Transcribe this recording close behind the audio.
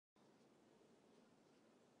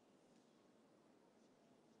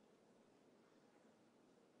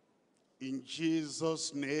In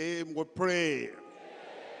Jesus' name we pray.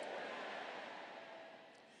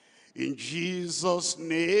 In Jesus'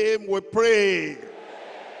 name we pray.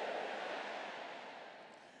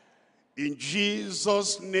 In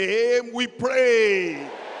Jesus' name we pray.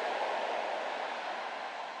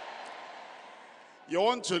 You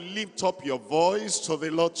want to lift up your voice to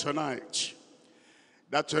the Lord tonight.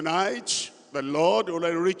 That tonight, the Lord will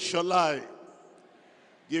enrich your life,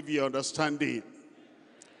 give you understanding,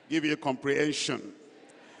 give you comprehension,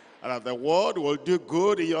 and that the word will do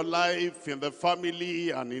good in your life, in the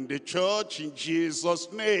family, and in the church, in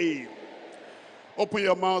Jesus' name. Open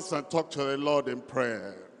your mouth and talk to the Lord in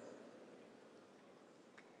prayer.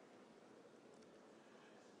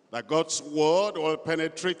 That God's word will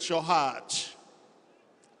penetrate your heart.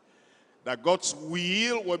 That God's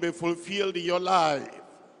will be fulfilled in your life.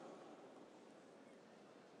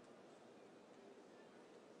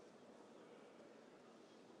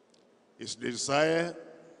 His desire,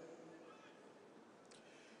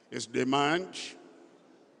 his demand,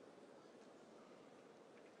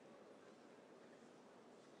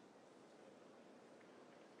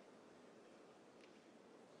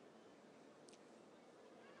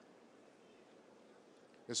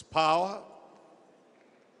 his power,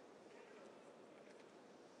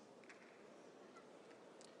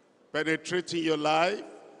 penetrating your life,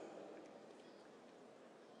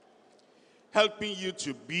 helping you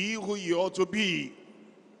to be who you ought to be,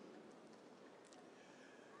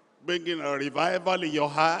 bringing a revival in your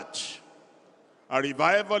heart, a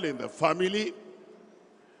revival in the family,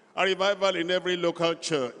 a revival in every local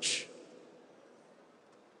church,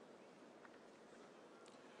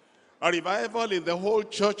 a revival in the whole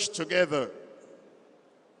church together,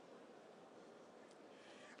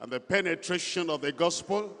 and the penetration of the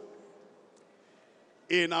gospel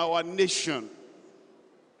in our nation.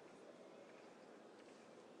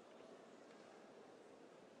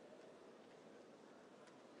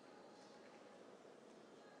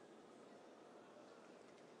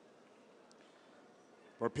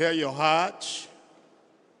 Prepare your heart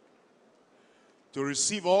to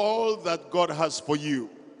receive all that God has for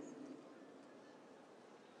you.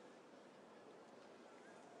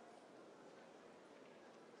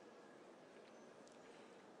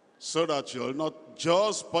 So that you'll not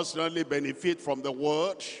just personally benefit from the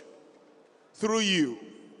word. Through you,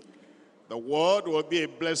 the word will be a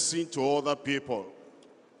blessing to other people.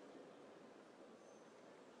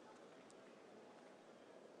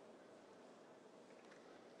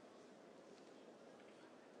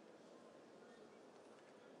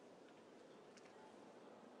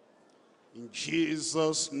 In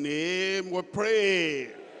Jesus' name we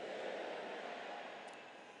pray.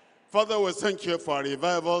 Father, we thank you for a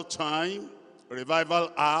revival time, a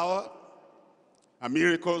revival hour, a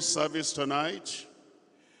miracle service tonight.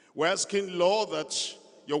 We're asking, Lord, that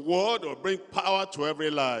your word will bring power to every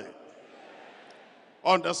life,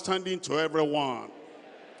 understanding to everyone.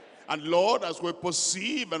 And Lord, as we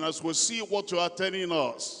perceive and as we see what you are telling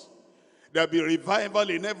us, there'll be revival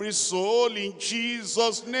in every soul in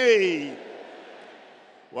Jesus' name.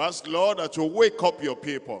 We ask, Lord, that you wake up your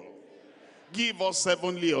people. Give us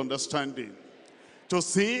heavenly understanding. To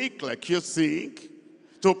think like you think.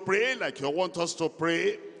 To pray like you want us to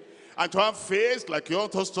pray. And to have faith like you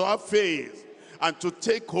want us to have faith. And to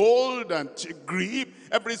take hold and to grip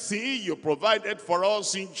everything you provided for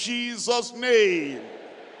us in Jesus' name.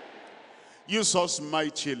 Use us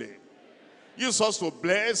mightily. Use us to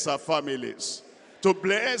bless our families. To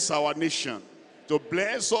bless our nation. To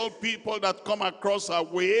bless all people that come across our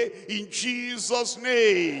way in Jesus'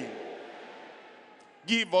 name.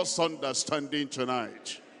 Give us understanding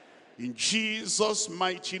tonight. In Jesus'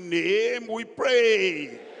 mighty name we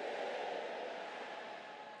pray.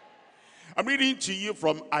 I'm reading to you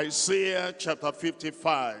from Isaiah chapter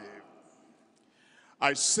 55.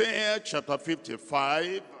 Isaiah chapter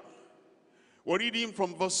 55. We're reading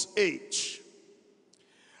from verse 8.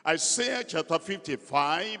 Isaiah chapter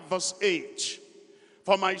 55 verse 8.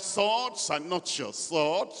 For my thoughts are not your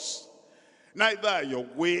thoughts, neither are your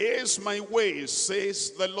ways my ways, says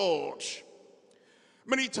the Lord.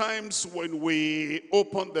 Many times when we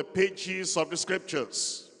open the pages of the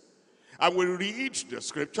scriptures and we read the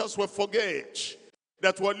scriptures, we forget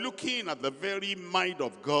that we're looking at the very mind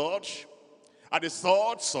of God, at the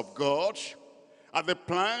thoughts of God, at the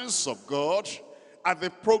plans of God, at the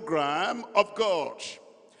program of God.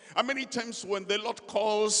 And many times when the Lord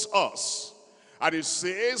calls us, and he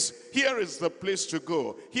says, here is the place to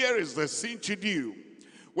go. Here is the thing to do.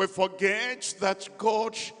 We forget that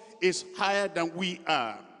God is higher than we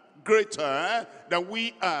are, greater than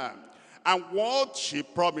we are. And what he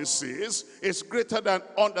promises is greater than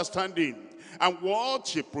understanding. And what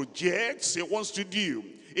he projects he wants to do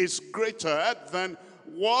is greater than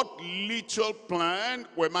what little plan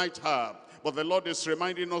we might have. But the Lord is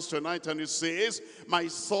reminding us tonight, and he says, my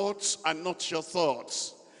thoughts are not your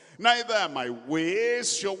thoughts, neither are my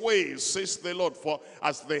ways your ways, says the Lord. For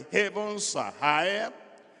as the heavens are higher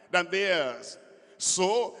than the earth,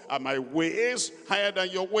 so are my ways higher than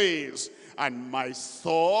your ways, and my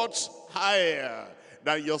thoughts higher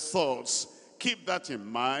than your thoughts. Keep that in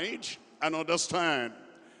mind and understand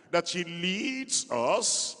that he leads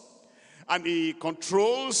us, and he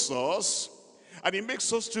controls us, and he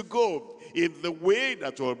makes us to go in the way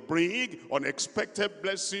that will bring unexpected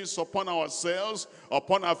blessings upon ourselves,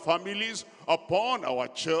 upon our families, upon our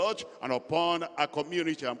church, and upon our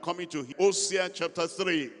community. I'm coming to Hosea chapter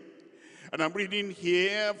 3, and I'm reading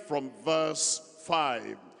here from verse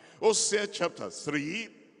 5. Hosea chapter 3,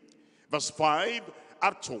 verse 5,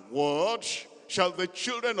 afterward shall the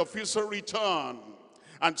children of Israel return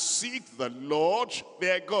and seek the Lord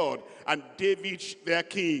their God and David their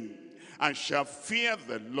king, and shall fear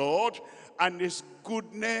the Lord and his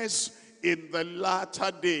goodness in the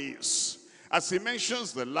latter days. As he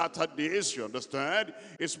mentions the latter days, you understand,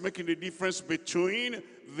 it's making the difference between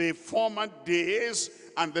the former days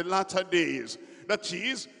and the latter days. That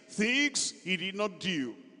is, things he did not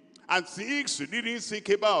do, and things he didn't think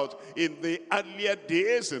about in the earlier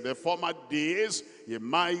days, in the former days, he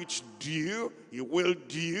might do, he will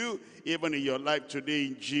do, even in your life today,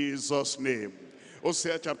 in Jesus' name.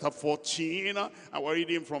 Hosea chapter 14, and we're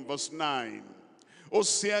reading from verse 9.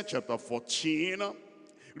 Hosea chapter 14,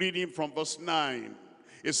 reading from verse 9.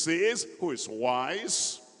 It says, who is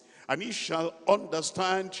wise, and he shall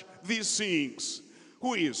understand these things.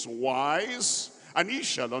 Who is wise, and he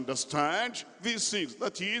shall understand these things.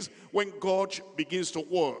 That is, when God begins to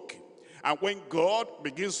work, and when God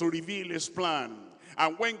begins to reveal his plan,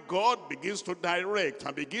 and when God begins to direct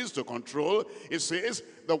and begins to control, it says,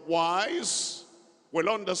 the wise will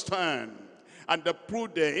understand, and the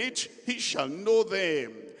prudent he shall know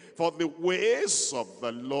them, for the ways of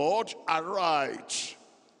the Lord are right.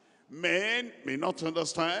 Men may not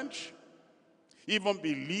understand, even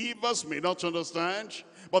believers may not understand,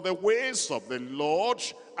 but the ways of the Lord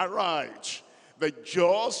are right. The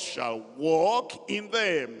just shall walk in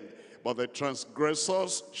them, but the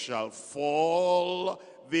transgressors shall fall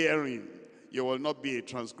therein. You will not be a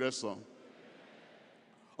transgressor.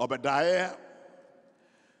 Obadiah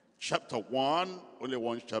chapter 1, only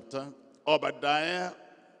one chapter. Obadiah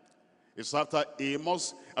is after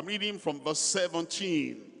Amos. I'm reading from verse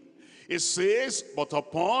 17. It says, but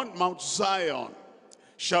upon Mount Zion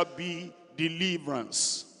shall be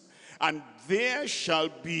deliverance, and there shall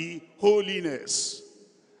be holiness.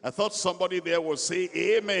 I thought somebody there would say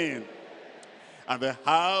amen. And the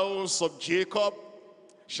house of Jacob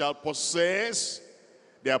shall possess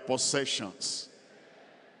their possessions.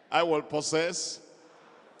 I will possess.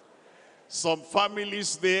 Some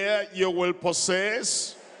families there, you will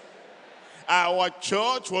possess. Our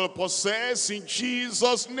church will possess in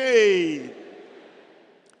Jesus' name.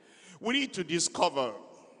 We need to discover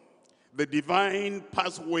the divine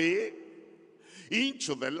pathway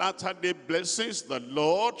into the latter day blessings the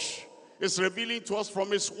Lord is revealing to us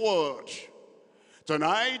from his word.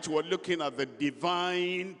 Tonight we're looking at the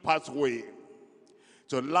divine pathway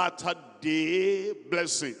to latter day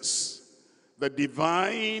blessings. The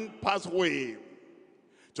divine pathway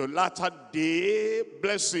to latter day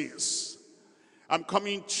blessings. I'm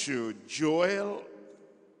coming to Joel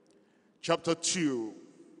chapter 2.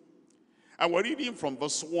 And we're reading from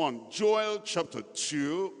verse 1. Joel chapter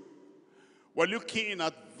 2. We're looking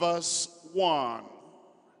at verse 1.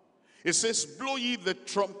 It says, blow ye the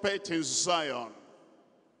trumpet in Zion.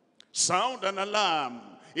 Sound an alarm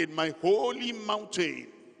in my holy mountain.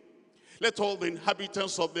 Let all the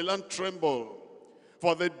inhabitants of the land tremble.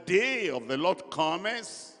 For the day of the Lord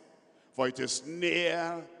cometh, for it is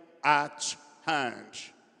near at hand.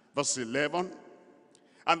 Verse 11.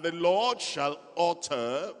 And the Lord shall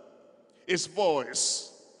utter his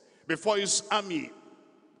voice before his army,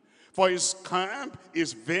 for his camp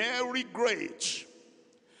is very great.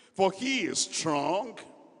 For he is strong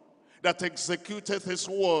that executeth his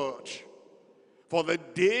word. For the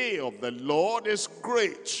day of the Lord is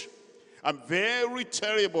great and very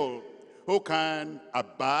terrible. Who can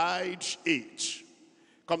abide it?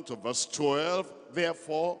 Come to verse 12.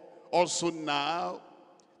 Therefore, also now,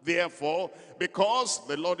 therefore, because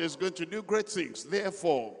the Lord is going to do great things,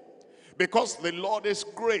 therefore, because the Lord is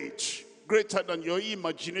great, greater than your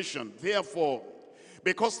imagination, therefore,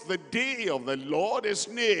 because the day of the Lord is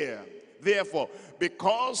near, Therefore,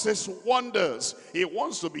 because his wonders, he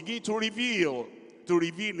wants to begin to reveal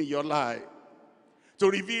in your life, to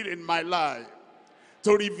reveal in my life,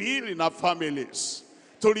 to reveal in our families,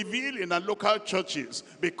 to reveal in our local churches,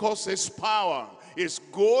 because his power is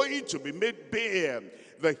going to be made bare.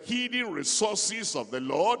 The hidden resources of the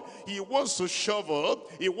Lord, he wants to shovel,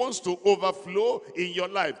 he wants to overflow in your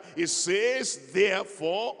life. It says,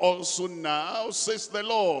 therefore also now, says the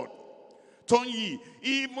Lord, turn ye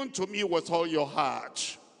even to me with all your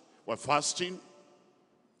heart. With fasting,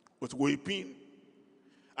 with weeping,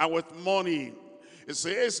 and with mourning. It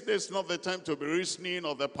says, this is not the time to be reasoning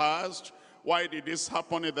of the past. Why did this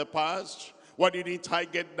happen in the past? Why didn't I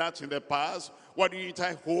get that in the past? Why didn't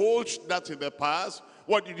I hold that in the past?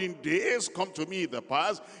 Why didn't days come to me in the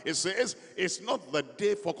past? It says, it's not the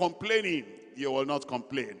day for complaining. You will not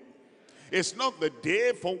complain. It's not the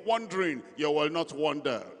day for wondering. You will not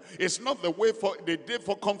wonder. It's not the day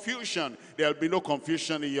for confusion. There will be no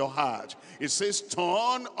confusion in your heart. It says,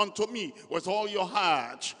 turn unto me with all your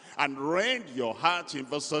heart, and rend your heart in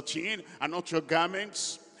verse 13, and not your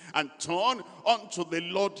garments, and turn unto the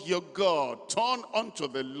Lord your God. Turn unto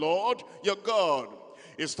the Lord your God.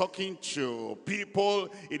 He's talking to people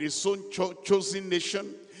in his own chosen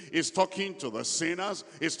nation. He's talking to the sinners.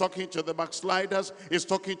 He's talking to the backsliders. He's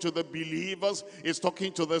talking to the believers. He's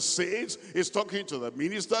talking to the saints. He's talking to the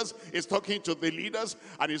ministers. He's talking to the leaders.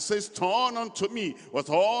 And he says, turn unto me with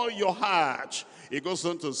all your heart. He goes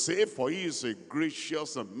on to say, for he is a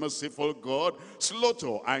gracious and merciful God, slow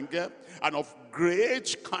to anger, and of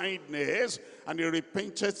great kindness. And he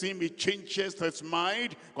repenteth him, he changeth his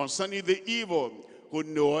mind concerning the evil. Who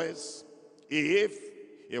knows if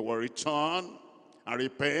he will return and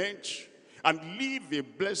repent and leave a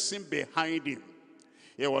blessing behind him?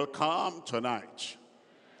 He will come tonight.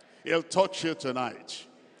 He'll touch you tonight.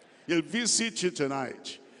 He'll visit you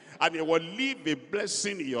tonight. And he will leave a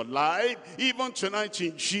blessing in your life, even tonight,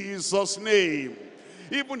 in Jesus' name.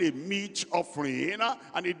 Even a meat offering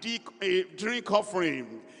and a drink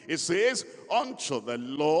offering. It says, unto the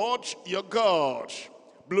Lord your God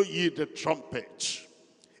blow ye the trumpet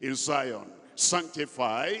in Zion.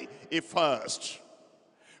 Sanctify a fast.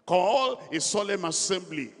 Call a solemn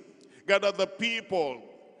assembly. Gather the people.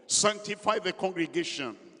 Sanctify the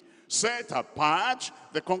congregation. Set apart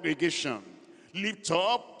the congregation. Lift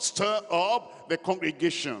up, stir up the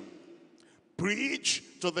congregation. Preach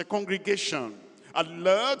to the congregation.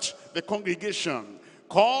 Alert the congregation.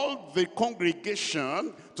 Call the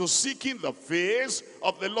congregation to seeking the face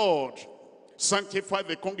of the Lord. Sanctify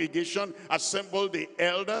the congregation, assemble the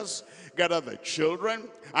elders, gather the children,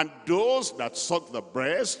 and those that suck the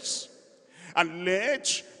breasts, and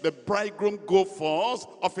let the bridegroom go forth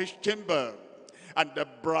of his chamber, and the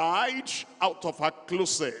bride out of her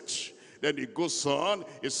closet. Then it goes on,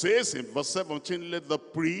 it says in verse 17, let the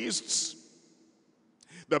priests,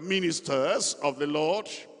 the ministers of the Lord,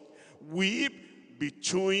 weep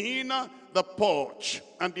between the porch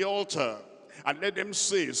and the altar. And let them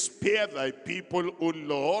say, spare thy people, O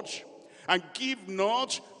Lord, and give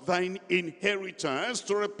not thine inheritance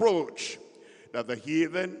to reproach, that the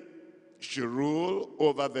heathen should rule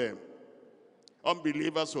over them.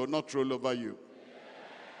 Unbelievers will not rule over you.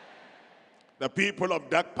 The people of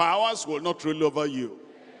dark powers will not rule over you.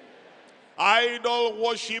 Idol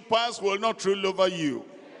worshippers will not rule over you.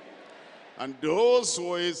 And those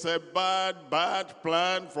who is a bad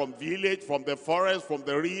plan from village, from the forest, from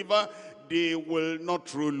the river, they will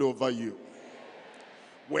not rule over you.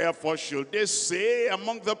 Wherefore should they say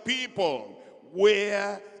among the people,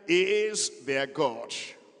 where is their God?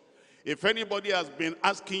 If anybody has been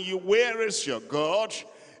asking you, where is your God?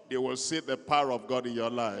 They will see the power of God in your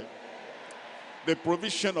life, the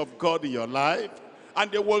provision of God in your life, and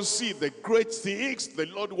they will see the great things the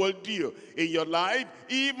Lord will do in your life,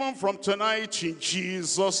 even from tonight, in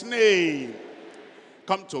Jesus' name.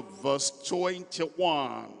 Come to verse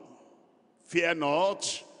 21. Fear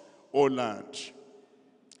not, O land.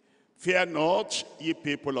 Fear not, ye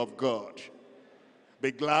people of God.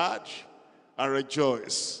 Be glad and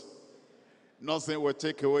rejoice. Nothing will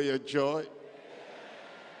take away your joy.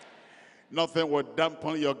 Nothing will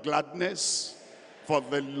dampen your gladness. For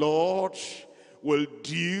the Lord will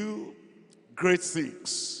do great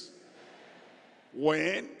things.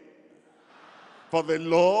 When? For the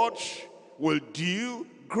Lord will do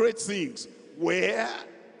great things. Where?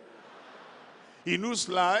 In whose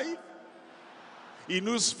life? In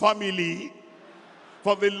whose family?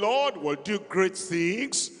 For the Lord will do great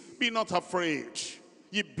things. Be not afraid,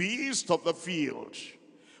 ye beasts of the field.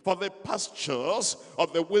 For the pastures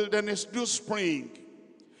of the wilderness do spring.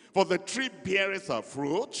 For the tree beareth her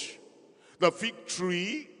fruit, the fig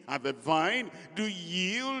tree and the vine do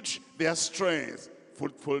yield their strength,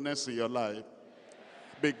 fruitfulness in your life.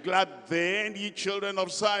 Be glad then, ye children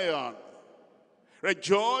of Zion.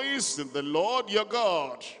 Rejoice in the Lord your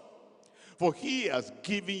God, for he has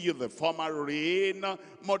given you the former rain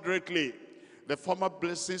moderately. The former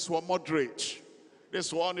blessings were moderate.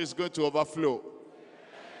 This one is going to overflow.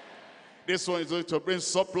 This one is going to bring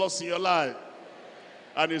surplus in your life.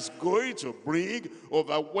 And it's going to bring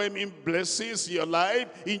overwhelming blessings in your life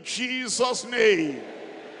in Jesus' name.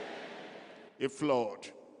 A flood.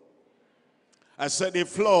 I said a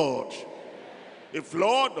flood. A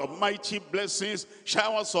flood of mighty blessings,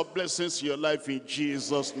 showers of blessings in your life in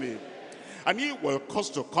Jesus' name. And he will cause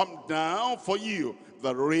to come down for you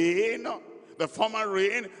the rain, the former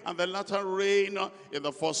rain, and the latter rain in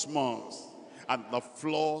the first month. And the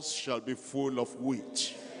floors shall be full of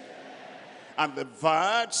wheat. And the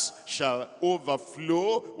vats shall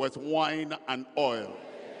overflow with wine and oil.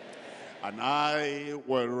 And I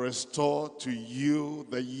will restore to you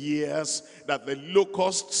the years that the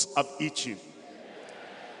locusts have eaten.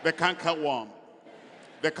 The cankerworm,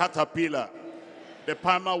 the caterpillar, the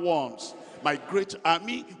palmer worms, my great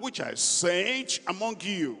army which I sent among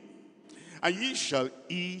you. And ye shall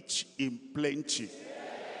eat in plenty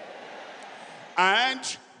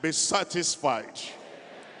and be satisfied.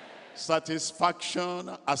 Satisfaction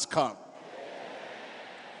has come.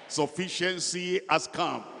 Sufficiency has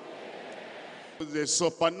come. The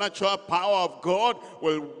supernatural power of God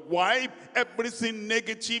will wipe everything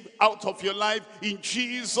negative out of your life in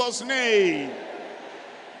Jesus' name.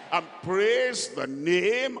 And praise the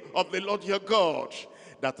name of the Lord your God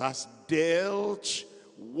that has dealt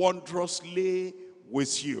wondrously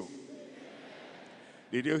with you.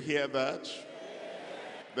 Did you hear that?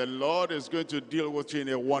 The Lord is going to deal with you in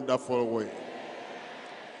a wonderful way,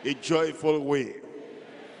 a joyful way,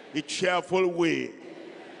 a cheerful way,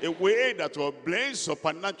 a way that will bring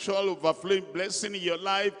supernatural overflowing blessing in your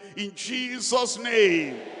life in Jesus'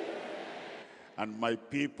 name. And my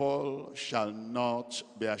people shall not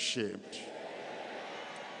be ashamed.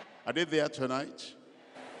 Are they there tonight?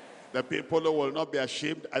 The people who will not be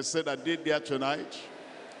ashamed, I said, are they there tonight?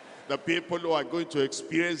 The people who are going to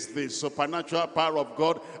experience the supernatural power of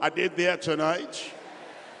God, are they there tonight?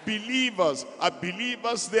 Believers, are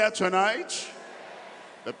believers there tonight?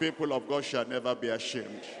 The people of God shall never be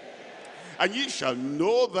ashamed. And ye shall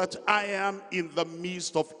know that I am in the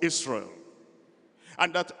midst of Israel,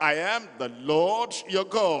 and that I am the Lord your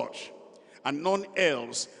God, and none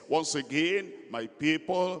else. Once again, my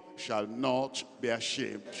people shall not be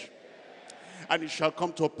ashamed. And it shall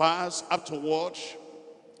come to pass afterward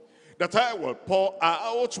that I will pour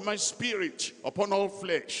out my spirit upon all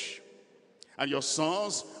flesh, and your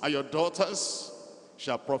sons and your daughters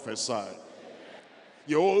shall prophesy.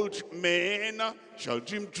 Your old men shall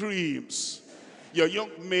dream dreams. Your young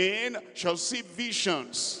men shall see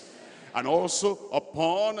visions. And also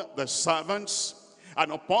upon the servants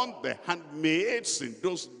and upon the handmaids in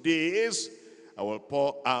those days, I will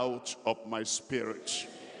pour out of my spirit.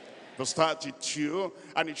 Verse 32,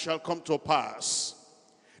 and it shall come to pass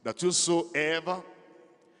that whosoever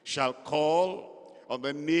shall call on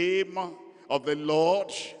the name of the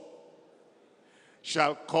Lord,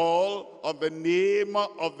 shall call on the name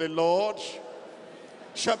of the Lord,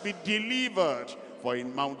 shall be delivered. For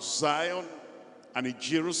in Mount Zion and in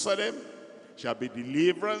Jerusalem shall be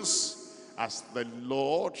deliverance, as the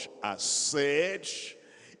Lord has said,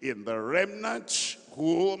 in the remnant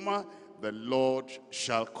whom the Lord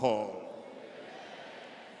shall call.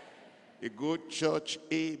 A good church,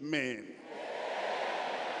 amen.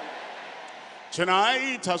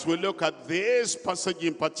 Tonight, as we look at this passage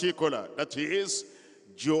in particular, that is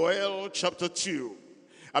Joel chapter 2,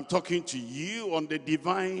 I'm talking to you on the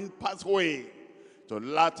divine pathway to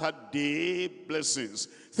latter day blessings.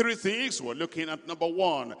 Three things we're looking at. Number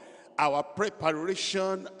one, our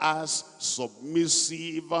preparation as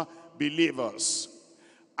submissive believers.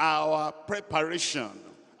 Our preparation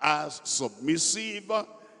as submissive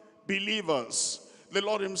believers. The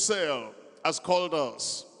Lord himself has called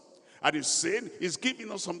us. And he's saying, he's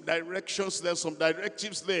giving us some directions there, some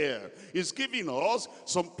directives there. He's giving us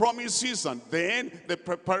some promises and then the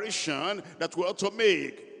preparation that we ought to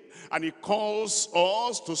make. And he calls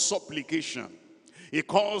us to supplication. He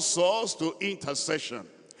calls us to intercession.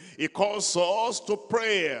 He calls us to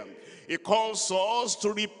prayer. He calls us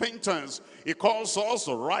to repentance. He calls us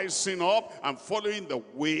to rising up and following the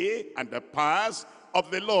way and the path of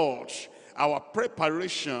the Lord. Our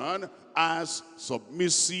preparation as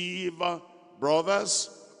submissive brothers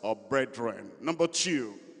or brethren. Number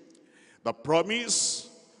two, the promise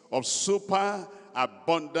of super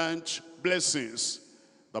abundant blessings.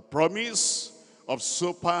 The promise of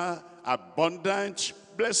super abundant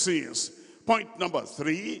blessings. Point number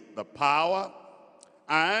 3, the power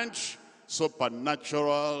and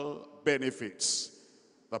supernatural benefits.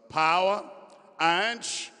 The power and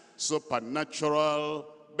supernatural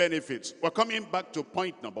benefits. We're coming back to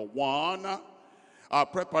point number 1, our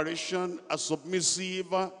preparation as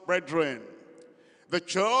submissive brethren. The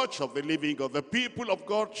church of the living God, the people of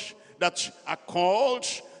God that are called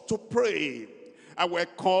to pray, and we're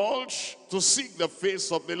called to seek the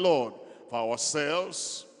face of the Lord for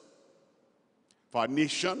ourselves, for our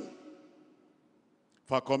nation,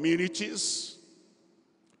 for our communities,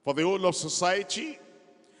 for the whole of society,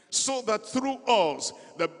 so that through us,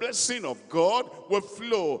 the blessing of God will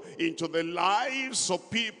flow into the lives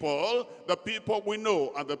of people, the people we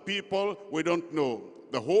know and the people we don't know.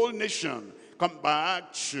 The whole nation. Come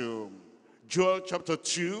back to Joel chapter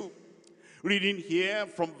 2, reading here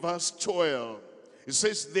from verse 12. It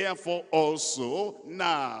says, therefore also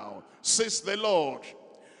now, says the Lord,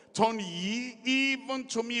 turn ye even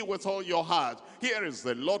to me with all your heart. Here is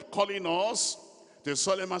the Lord calling us to a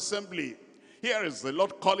solemn assembly. Here is the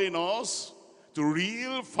Lord calling us to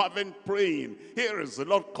real fervent praying. Here is the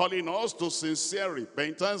Lord calling us to sincere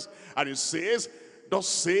repentance. And it says, thus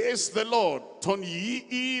says the Lord, turn ye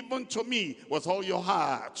even to me with all your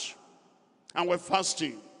heart, and with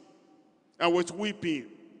fasting, and with weeping,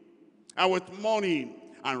 and with mourning,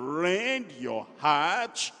 and rend your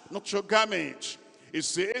heart, not your garment. It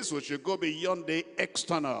says we should go beyond the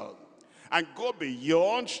external, and go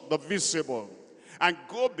beyond the visible, and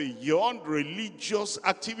go beyond religious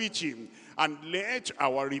activity, and let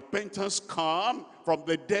our repentance come from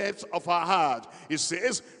the depths of our heart. It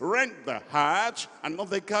says, rend the heart and not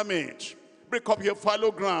the garment. Break up your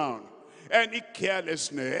fallow ground. Any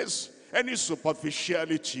carelessness, any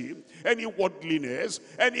superficiality, any worldliness,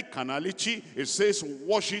 any carnality, it says,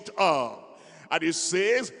 wash it up. And it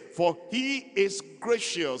says, for he is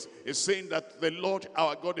gracious. It's saying that the Lord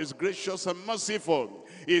our God is gracious and merciful.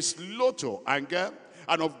 He is slow to anger,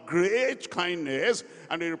 and of great kindness,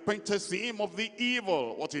 and he repenteth him of the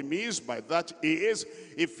evil. What he means by that is,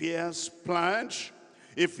 if he has planned,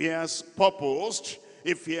 if he has purposed,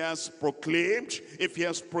 if he has proclaimed, if he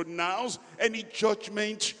has pronounced any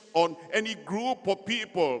judgment on any group of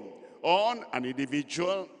people, on an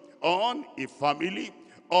individual, on a family,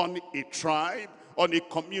 on a tribe, on a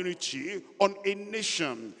community, on a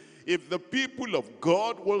nation, if the people of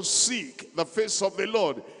God will seek the face of the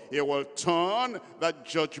Lord, he will turn that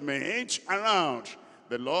judgment around.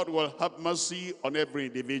 The Lord will have mercy on every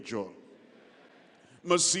individual,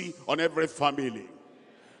 mercy on every family,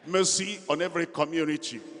 mercy on every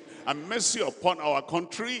community, and mercy upon our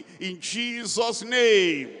country in Jesus'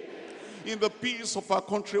 name. In the peace of our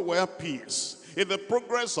country we have peace. In the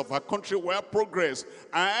progress of our country we have progress.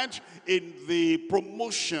 And in the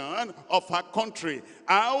promotion of our country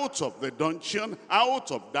out of the dungeon,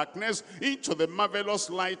 out of darkness, into the marvelous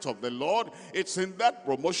light of the Lord. It's in that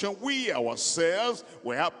promotion we ourselves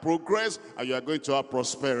will have progress, and you are going to have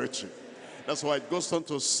prosperity. That's why it goes on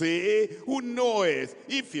to say, who knoweth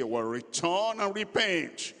if he will return and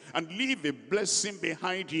repent and leave a blessing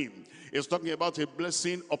behind him. It's talking about a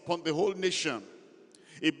blessing upon the whole nation,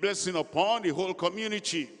 a blessing upon the whole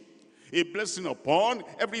community, a blessing upon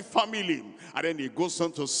every family. And then he goes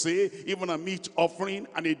on to say, even a meat offering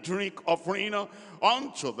and a drink offering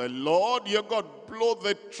unto the Lord your God. Blow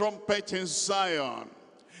the trumpet in Zion.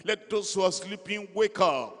 Let those who are sleeping wake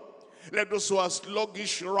up. Let those who are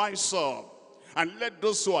sluggish rise up. And let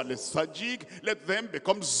those who are lethargic, let them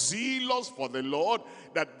become zealous for the Lord,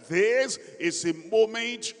 that this is a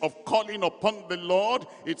moment of calling upon the Lord.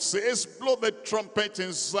 It says, blow the trumpet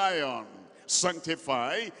in Zion,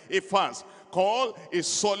 sanctify a fast, call a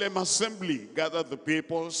solemn assembly, gather the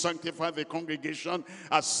people, sanctify the congregation,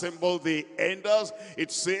 assemble the elders.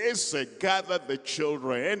 It says, gather the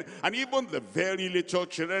children, and even the very little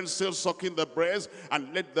children still sucking the breast,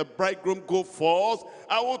 and let the bridegroom go forth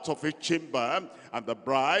out of a chamber, and the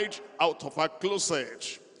bride out of her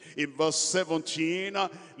closet. In verse 17,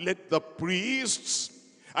 let the priests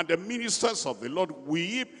and the ministers of the Lord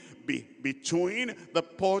weep between the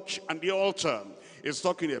porch and the altar. It's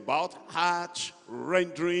talking about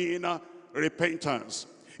heart-rendering repentance.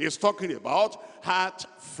 It's talking about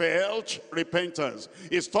heartfelt repentance.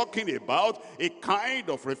 It's talking about a kind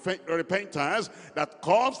of repentance that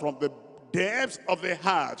comes from the depths of the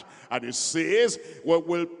heart. And it says, we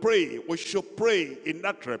will pray, we should pray in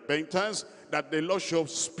that repentance, that the Lord shall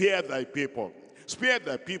spare thy people. Spare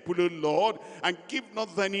thy people, O Lord, and give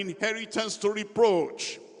not thine inheritance to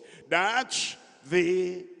reproach, that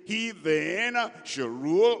the heathen shall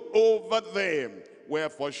rule over them.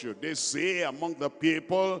 Wherefore should they say among the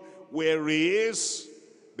people, where is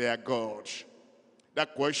their God?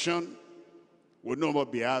 That question will no more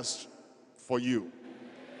be asked for you.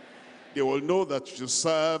 They will know that you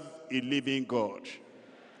serve a living God,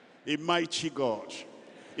 a mighty God,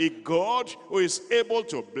 a God who is able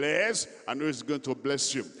to bless and who is going to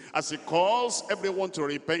bless you. As he calls everyone to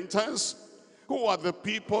repentance, who are the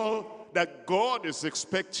people that God is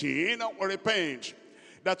expecting will repent?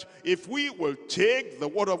 That if we will take the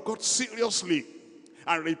word of God seriously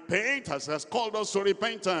and repent as he has called us to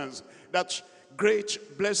repentance, that great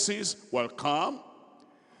blessings will come.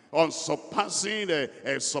 Surpassing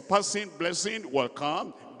blessing will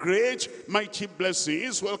come. Great, mighty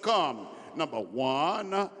blessings will come. Number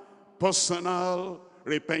one, personal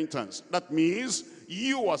repentance. That means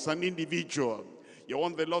you as an individual, you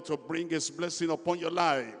want the Lord to bring his blessing upon your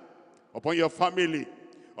life, upon your family,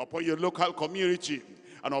 upon your local community,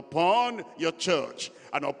 and upon your church,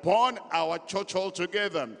 and upon our church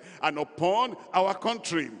altogether, and upon our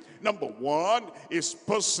country. Number one is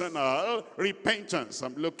personal repentance.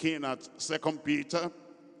 I'm looking at 2 Peter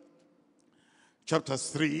chapter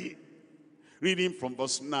 3, reading from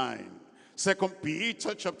verse 9. 2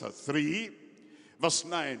 Peter chapter 3, verse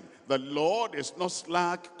 9. The Lord is not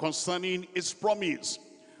slack concerning his promise.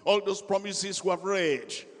 All those promises we have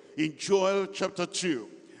read in Joel chapter 2,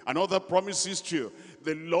 and other promises too.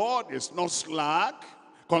 The Lord is not slack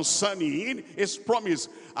concerning his promise,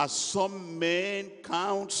 as some men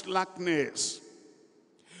count slackness,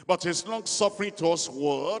 but is long suffering to us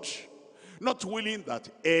word, not willing that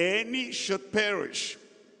any should perish,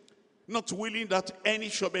 not willing that any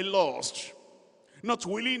should be lost, not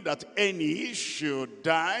willing that any should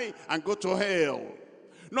die and go to hell,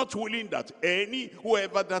 not willing that any,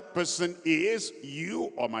 whoever that person is,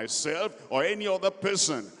 you or myself or any other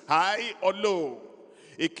person, high or low,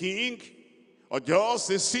 a king or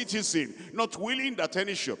just a citizen, not willing that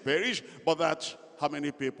any should perish, but that, how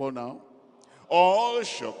many people now? All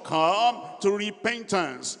shall come to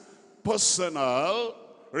repentance. Personal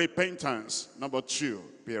repentance. Number two,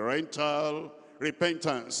 parental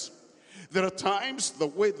repentance. There are times the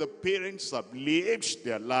way the parents have lived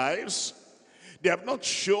their lives, they have not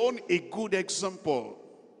shown a good example,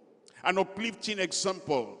 an uplifting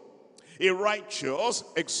example, a righteous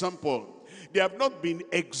example. They have not been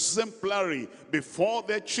exemplary before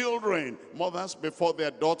their children, mothers before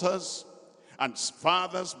their daughters, and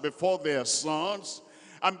fathers before their sons.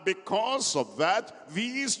 And because of that,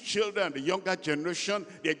 these children, the younger generation,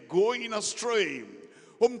 they're going astray.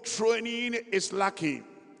 Home training is lacking,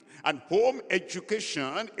 and home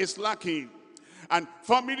education is lacking, and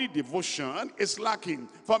family devotion is lacking,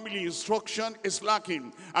 family instruction is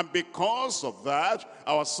lacking. And because of that,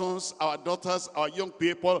 our sons, our daughters, our young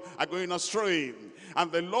people are going astray.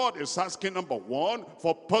 And the Lord is asking, number one,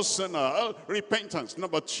 for personal repentance.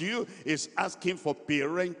 Number two is asking for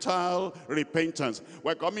parental repentance.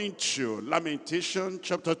 We're coming to Lamentation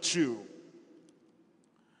chapter 2.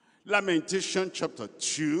 Lamentation chapter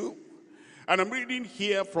 2. And I'm reading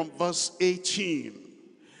here from verse 18.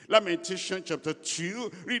 Lamentation chapter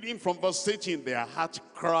 2, reading from verse 18. Their heart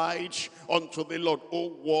cried unto the Lord, O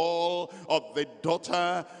wall of the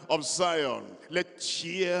daughter of Zion, let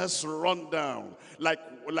tears run down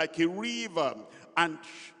like a river, and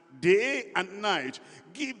day and night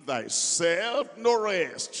give thyself no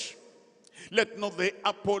rest. Let not the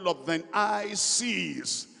apple of thine eye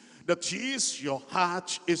cease. That is, your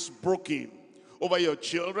heart is broken over your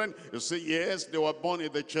children. You say, yes, they were born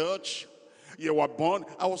in the church. You were born,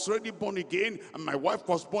 I was already born again, and my wife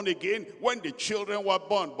was born again when the children were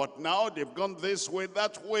born. But now they've gone this way,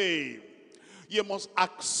 that way. You must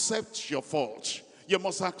accept your fault. You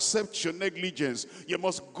must accept your negligence. You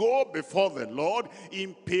must go before the Lord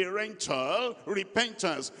in parental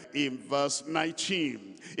repentance. In verse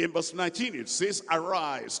 19. In verse 19 it says,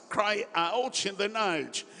 arise, cry out in the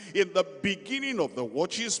night. In the beginning of the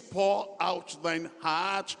watches, pour out thine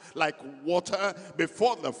heart like water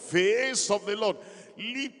before the face of the Lord.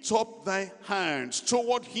 Lift up thy hands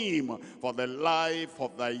toward him for the life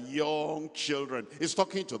of thy young children. He's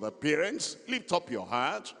talking to the parents. Lift up your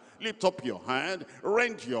heart. Lift up your hand,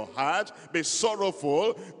 rend your heart, be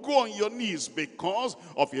sorrowful, go on your knees because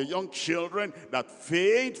of your young children that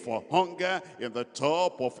faint for hunger in the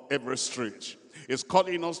top of every street. It's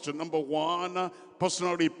calling us to number one,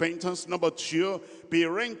 personal repentance. Number two,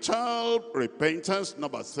 parental repentance.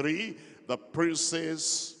 Number three, the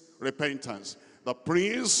prince's repentance. The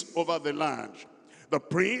prince over the land, the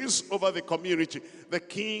prince over the community, the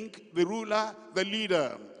king, the ruler, the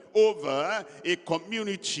leader over a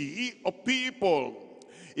community of people.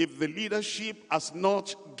 If the leadership has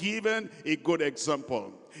not given a good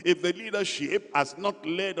example, if the leadership has not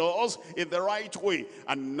led us in the right way,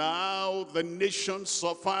 and now the nation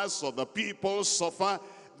suffers or the people suffer,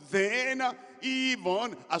 then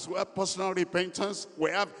even as we have personal repentance,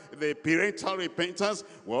 we have the parental repentance,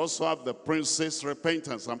 we also have the princess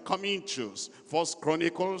repentance. I'm coming to 1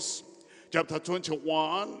 Chronicles chapter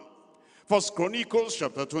 21. 1 Chronicles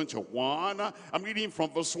chapter 21, I'm reading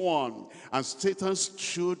from verse 1. And Satan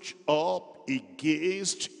stood up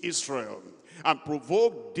against Israel and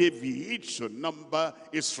provoked David to number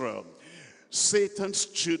Israel. Satan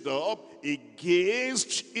stood up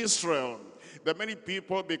against Israel. There are many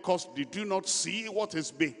people, because they do not see what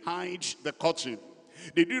is behind the curtain.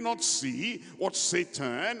 They do not see what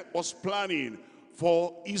Satan was planning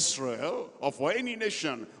for Israel, or for any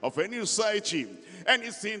nation, or for any society.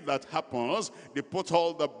 Anything that happens, they put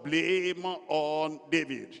all the blame on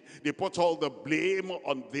David. They put all the blame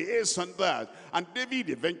on this and that. And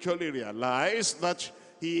David eventually realized that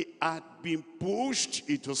he had been pushed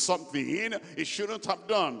into something he shouldn't have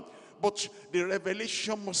done. But the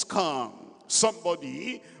revelation must come.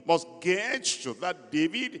 Somebody must get to that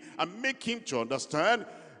David and make him to understand.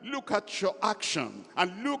 Look at your action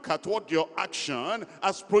and look at what your action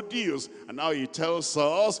has produced. And now he tells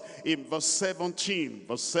us in verse 17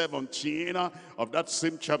 of that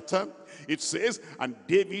same chapter, it says, and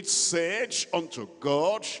David said unto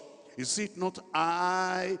God, is it not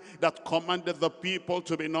I that commanded the people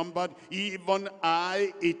to be numbered? Even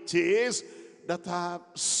I it is that have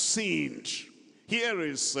sinned. Here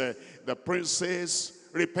is the prince's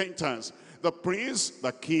repentance. The prince,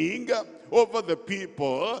 the king, over the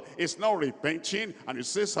people is now repenting, and he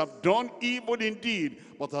says, I've done evil indeed.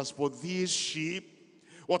 But as for these sheep,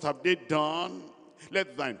 what have they done?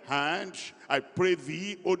 Let thine hand, I pray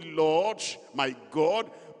thee, O Lord, my God,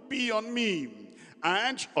 be on me,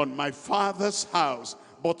 and on my father's house,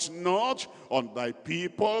 but not on thy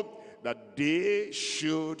people, that they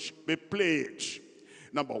should be plagued.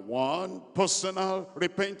 Number one, personal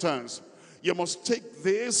repentance. You must take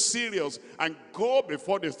this serious and go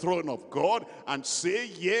before the throne of God and say,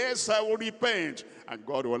 yes, I will repent. And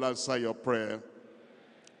God will answer your prayer.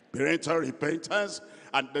 Parental repentance,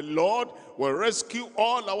 and the Lord will rescue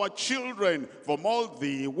all our children from all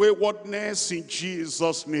the waywardness in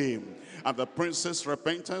Jesus' name. And the princess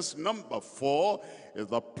repentance, number 4, is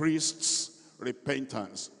the priest's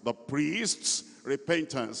repentance. The priest's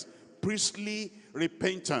repentance. Priestly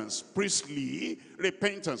repentance. Priestly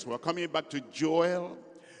repentance. We're coming back to Joel.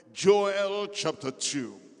 Joel chapter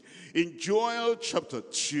 2. In Joel chapter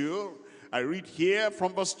 2, I read here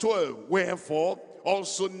from verse 12. Wherefore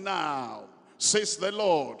also now, says the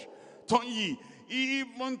Lord, turn ye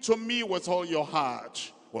even to me with all your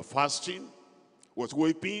heart, with fasting, with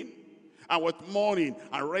weeping, and with mourning,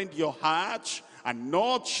 and rend your heart, and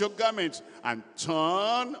not your garments, and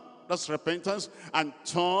turn, that's repentance, and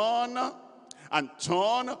turn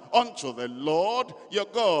unto the Lord your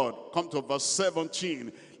God. Come to verse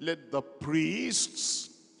 17. Let the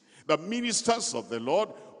priests, the ministers of the Lord,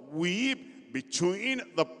 weep between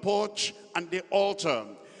the porch and the altar.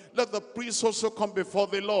 Let the priests also come before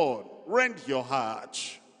the Lord. Rend your heart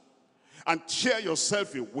and tear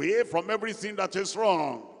yourself away from everything that is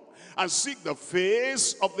wrong, and seek the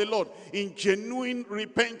face of the Lord in genuine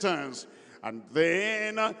repentance. And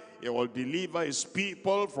then he will deliver his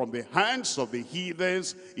people from the hands of the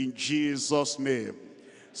heathens in Jesus' name.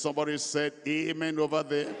 Somebody said amen over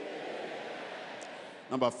there.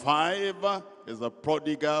 Number 5 is the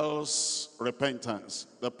prodigal's repentance.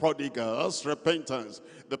 The prodigal's repentance.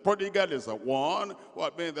 The prodigal is the one who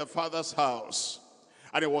had been in the father's house,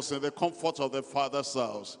 and he was in the comfort of the father's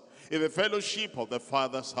house, in the fellowship of the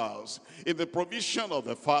father's house, in the provision of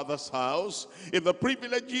the father's house, in the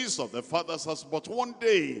privileges of the father's house. But one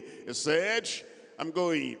day he said, I'm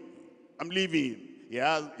going, I'm leaving. He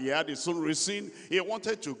had his own reason. He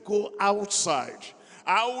wanted to go outside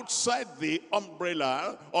the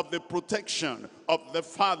umbrella of the protection of the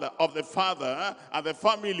father and the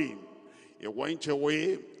family. He went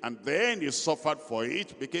away, and then he suffered for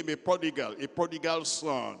it, became a prodigal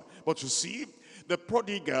son. But you see, the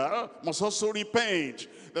prodigal must also repent.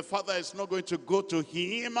 The father is not going to go to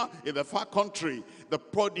him in the far country. The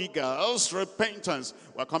prodigal's repentance.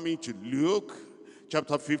 We're coming to Luke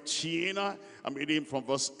chapter 15. I'm reading from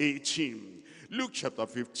verse 18. Luke chapter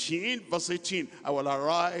 15, verse 18. I will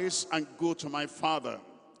arise and go to my father,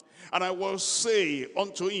 and I will say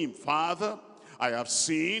unto him, Father, I have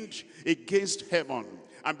sinned against heaven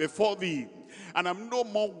and before thee, and am no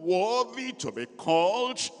more worthy to be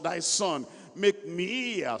called thy son. Make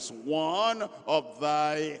me as one of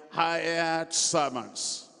thy hired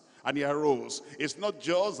servants. and he arose. It's not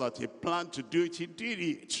just that he planned to do it, he did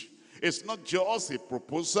it. It's not just a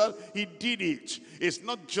proposal, he did it. It's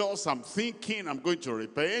not just I'm thinking I'm going to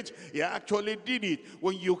repent, he actually did it.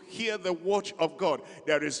 When you hear the word of God,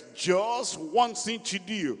 there is just one thing to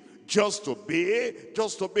do. Just obey,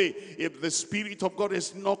 just obey. If the Spirit of God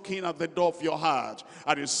is knocking at the door of your heart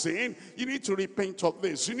and is saying, you need to repent of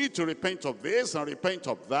this, you need to repent of this and repent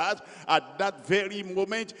of that, at that very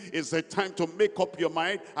moment is the time to make up your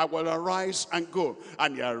mind. I will arise and go.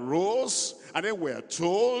 And he arose, and then we are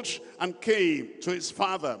told, and came to his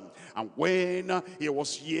father. And when he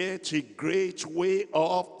was yet a great way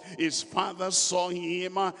off, his father saw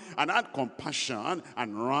him and had compassion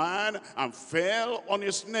and ran and fell on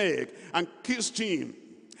his neck and kissed him.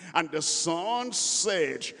 And the son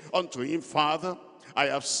said unto him, Father, I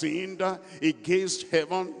have sinned against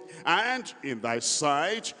heaven and in thy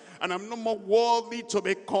sight, and am no more worthy to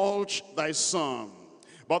be called thy son.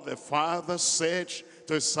 But the father said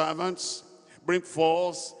to his servants, bring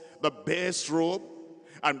forth the best robe,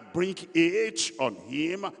 and bring it on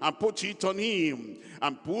him, and put it on him,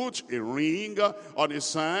 and put a ring on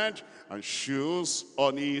his hand, and shoes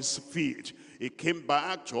on his feet. He came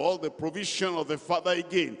back to all the provision of the Father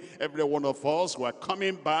again. Every one of us were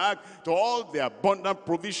coming back to all the abundant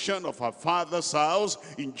provision of our Father's house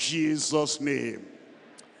in Jesus' name.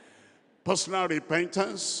 Personal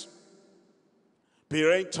repentance,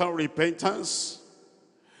 parental repentance,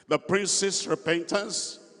 the prince's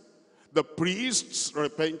repentance, the priest's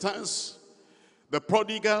repentance, the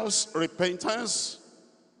prodigal's repentance,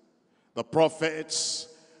 the prophet's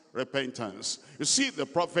repentance. You see, the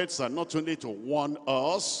prophets are not only to warn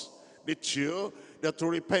us, they're to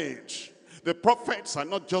repent. The prophets are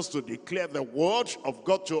not just to declare the word of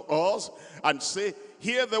God to us and say,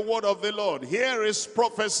 hear the word of the Lord, here is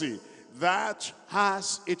prophecy. That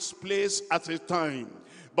has its place at a time.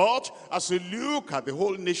 But as we look at the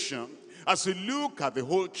whole nation, as you look at the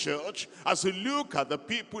whole church, as you look at the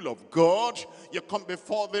people of God, you come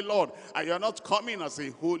before the Lord. And you're not coming as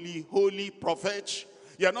a holy prophet.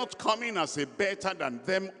 You're not coming as a better than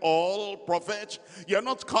them all prophet. You're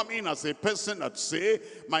not coming as a person that say,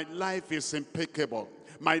 my life is impeccable.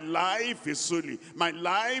 My life is holy. My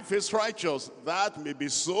life is righteous. That may be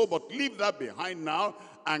so, but leave that behind now.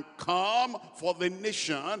 And come for the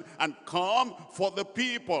nation, and come for the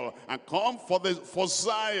people, and come for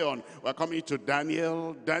Zion. We're coming to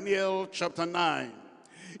Daniel chapter 9.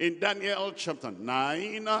 In Daniel chapter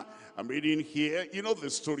 9, I'm reading here. You know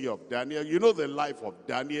the story of Daniel. You know the life of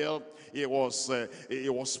Daniel. He was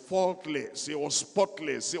faultless. He was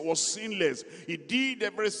spotless. He was sinless. He did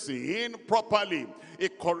everything properly. A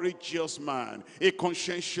courageous man, a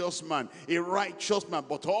conscientious man, a righteous man.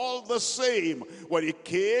 But all the same, when he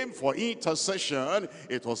came for intercession,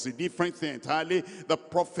 it was a different thing entirely. The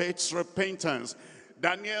prophet's repentance.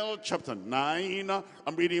 Daniel chapter 9,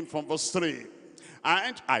 I'm reading from verse 3.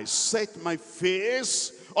 And I set my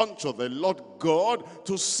face unto the Lord God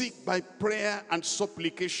to seek by prayer and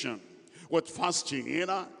supplication with fasting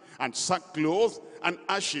and sackcloth and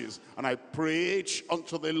ashes. And I prayed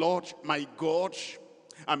unto the Lord my God,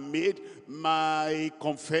 and made my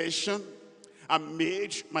confession.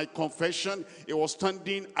 He was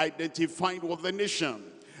standing identified with the nation.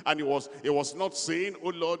 And he was not saying, oh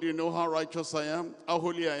Lord, you know how righteous I am, how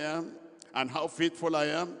holy I am, and how faithful I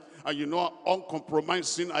am, and you know how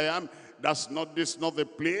uncompromising I am. This is not the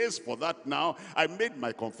place for that now. I made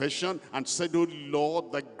my confession and said, oh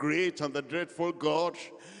Lord, the great and the dreadful God,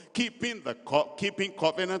 keeping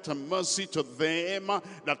covenant and mercy to them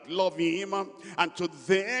that love him, and to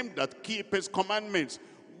them that keep his commandments.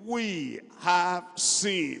 We have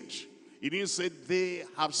sinned. He didn't say they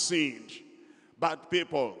have sinned. Bad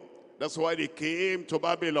people. That's why they came to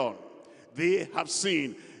Babylon. They have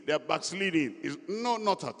sinned. They're backsliding. No,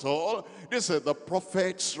 not at all. This is the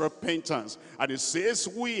prophet's repentance. And it says,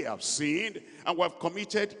 we have sinned and we have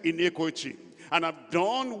committed iniquity, and have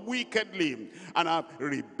done wickedly, and have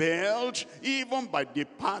rebelled, even by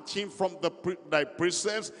departing from thy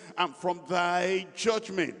precepts and from thy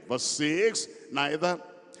judgment. Verse 6, neither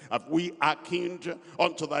have we hearkened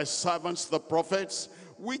unto thy servants the prophets,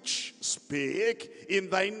 which spake in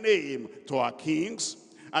thy name to our kings,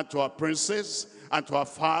 and to our princes, and to our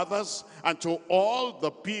fathers, and to all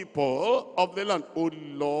the people of the land. O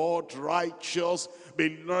Lord, righteousness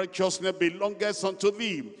belongeth unto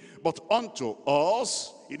thee. But unto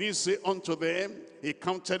us, he didn't say unto them, he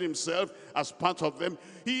counted himself as part of them.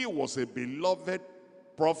 He was a beloved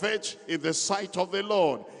prophet in the sight of the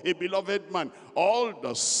Lord, a beloved man. All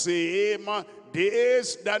the same,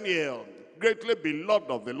 this Daniel, greatly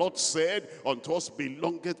beloved of the Lord, said, unto us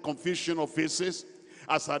belongeth confusion of faces,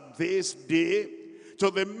 as at this day,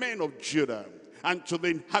 to the men of Judah, and to the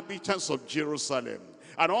inhabitants of Jerusalem,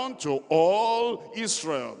 and unto all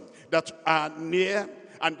Israel that are near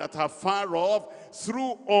and that are far off,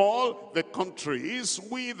 through all the countries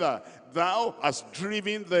whither thou hast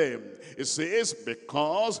driven them. It says,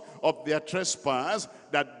 because of their trespass,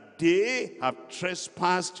 that they have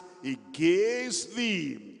trespassed against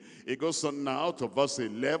thee. It goes on now to verse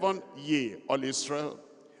 11. Yea, all Israel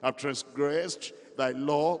have transgressed thy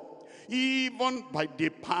law, even by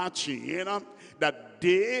departing, that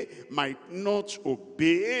they might not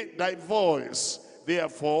obey thy voice.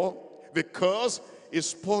 Therefore, the curse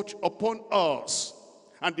is poured upon us,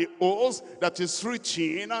 and the oath that is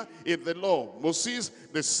written in the law, Moses,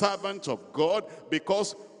 the servant of God,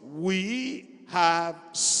 because we have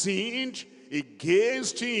sinned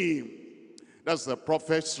against him. That's the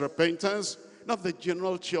prophet's repentance, not the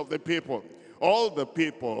generality of the people. All the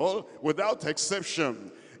people, without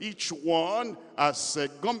exception, each one has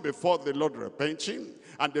gone before the Lord repenting,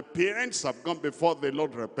 and the parents have gone before the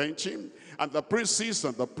Lord repenting, and the princes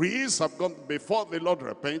and the priests have gone before the Lord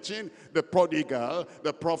repenting. The prodigal,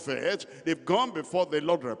 the prophet, they've gone before the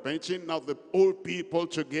Lord repenting. Now the old people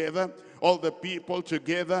together, all the people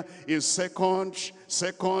together in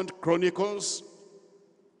Second Chronicles,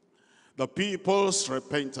 the people's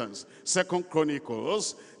repentance. 2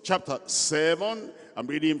 Chronicles chapter 7, I'm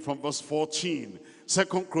reading from verse 14. 2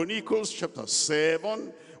 Chronicles chapter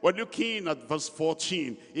 7, we're looking at verse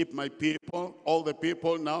 14. If my people, all the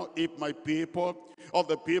people now, if my people, all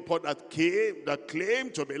the people that claim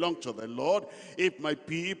to belong to the Lord, if my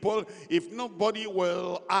people, if nobody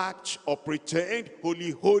will act or pretend,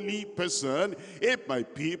 holy person, if my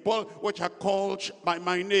people, which are called by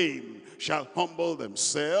my name, shall humble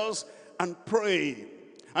themselves and pray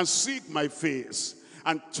and seek my face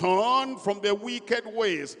and turn from their wicked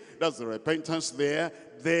ways. That's the repentance there.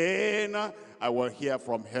 Then I will hear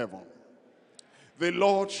from heaven. The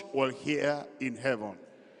Lord will hear in heaven.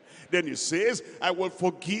 Then he says, I will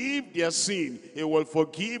forgive their sin. He will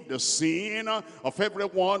forgive the sin of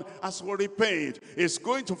everyone as will repent. He's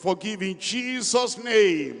going to forgive in Jesus'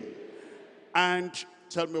 name. And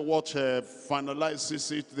tell me what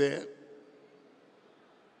finalizes it there.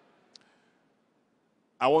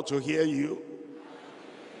 I want to hear you.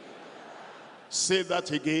 Say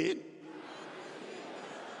that again.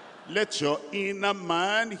 Let your inner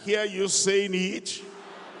man hear you saying it.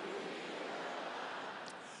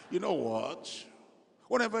 You know what?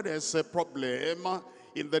 Whenever there's a problem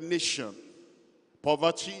in the nation,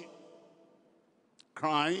 poverty,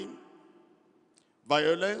 crime,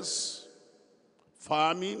 violence,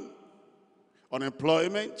 famine,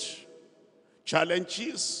 unemployment,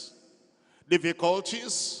 challenges,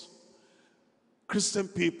 difficulties, Christian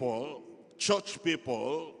people, church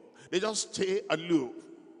people, they just stay aloof.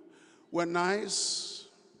 We're nice,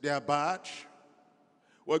 they are bad.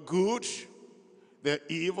 We're good, they're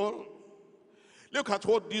evil. Look at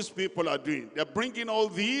what these people are doing. They're bringing all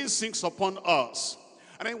these things upon us.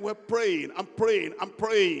 And then we're praying, I'm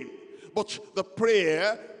praying. But the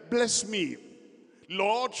prayer, bless me.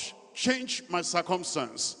 Lord, change my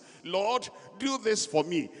circumstance. Lord, do this for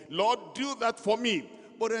me. Lord, do that for me.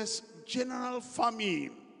 But there's general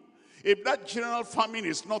famine. If that general famine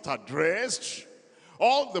is not addressed,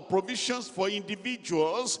 all the provisions for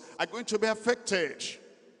individuals are going to be affected.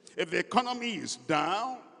 If the economy is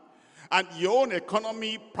down, and your own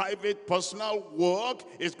economy, private, personal work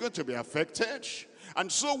is going to be affected.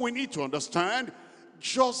 And so we need to understand,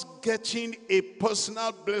 just getting a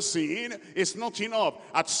personal blessing is not enough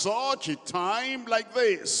at such a time like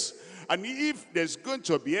this. And if there's going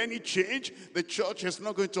to be any change, the church is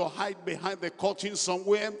not going to hide behind the curtain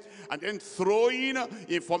somewhere and then throwing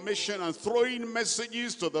information and throwing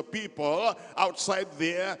messages to the people outside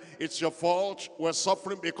there. It's your fault. We're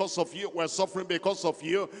suffering because of you. We're suffering because of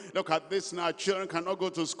you. Look at this now. Children cannot go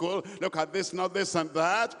to school. Look at this now, this and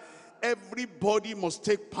that. Everybody must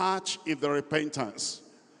take part in the repentance.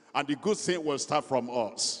 And the good thing will start from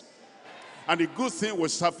us. And the good thing will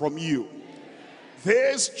start from you.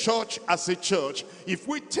 This church as a church, if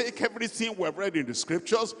we take everything we've read in the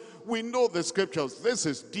scriptures, we know the scriptures. This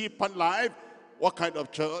is deep and life. What kind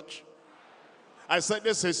of church? I said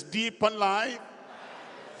this is deep and life.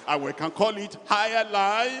 And we can call it higher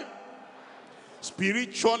life,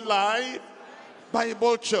 spiritual life,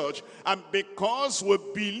 Bible church. And because we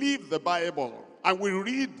believe the Bible, and we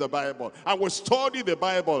read the Bible, and we study the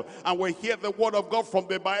Bible, and we hear the word of God from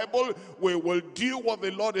the Bible, we will do what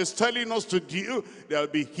the Lord is telling us to do. There will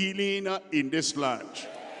be healing in this land.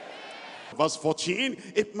 Verse 14,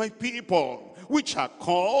 if my people, which are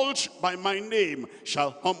called by my name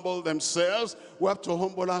shall humble themselves. We have to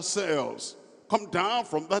humble ourselves. Come down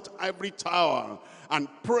from that ivory tower and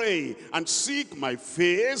pray and seek my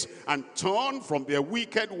face and turn from their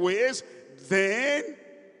wicked ways. Then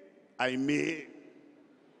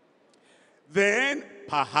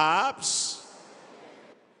perhaps,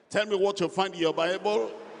 tell me what you find in your Bible.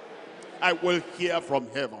 I will hear from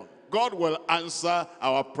heaven. God will answer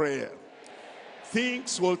our prayer.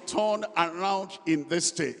 Things will turn around in this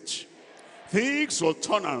state. Things will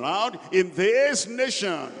turn around in this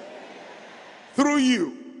nation. Through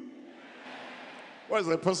you. Where's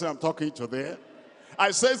the person I'm talking to there?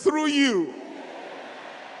 I say through you.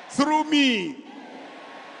 Through me.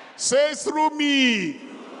 Say through me.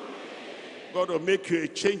 God will make you a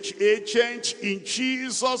change agent in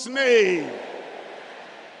Jesus' name.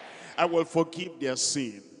 I will forgive their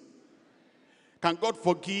sin. Can God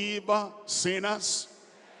forgive sinners?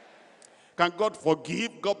 Can God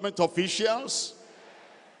forgive government officials?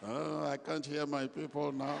 Oh, I can't hear my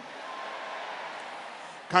people now.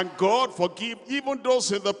 Can God forgive even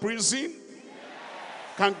those in the prison?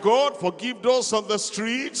 Can God forgive those on the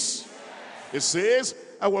streets? It says,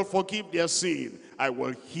 I will forgive their sin. I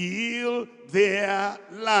will heal their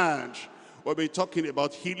land. We'll be talking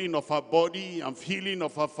about healing of our body and healing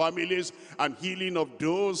of our families and healing of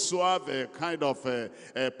those who have a kind of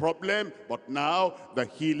a problem. But now the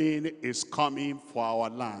healing is coming for our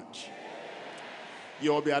land.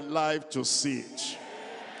 You'll be alive to see it.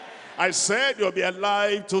 I said you'll be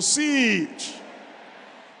alive to see it.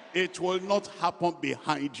 It will not happen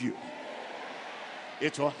behind you.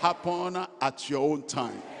 It will happen at your own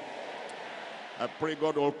time. I pray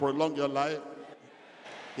God will prolong your life.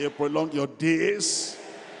 He'll prolong your days.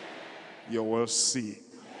 You will see.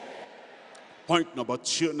 Point number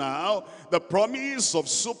 2 now. The promise of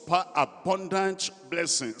super abundant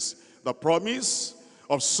blessings. The promise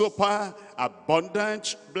of super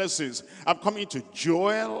abundant blessings. I'm coming to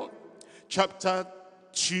Joel chapter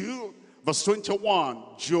 2 verse 21.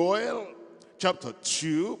 Joel chapter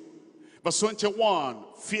 2 verse 21.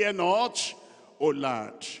 Fear not, O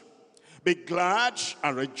land. Be glad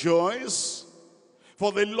and rejoice,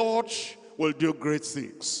 for the Lord will do great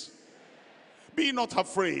things. Be not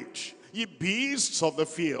afraid, ye beasts of the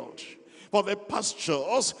field, for the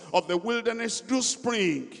pastures of the wilderness do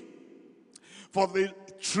spring. For the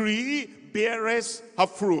tree beareth her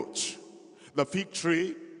fruit. The fig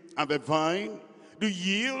tree and the vine do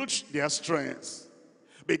yield their strength.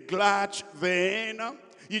 Be glad then,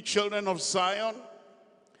 ye children of Zion.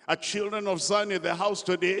 Are children of Zion in the house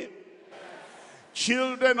today?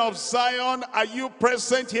 Children of Zion, are you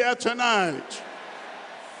present here tonight?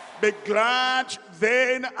 Be glad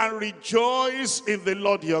then and rejoice in the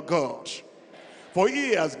Lord your God. For he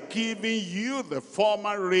has given you the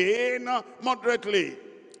former rain moderately,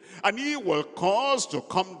 and he will cause to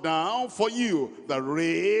come down for you the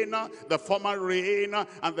rain, the former rain,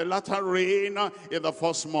 and the latter rain in the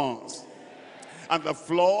first month. And the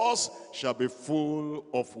floors shall be full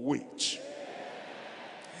of wheat,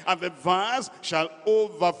 and the vats shall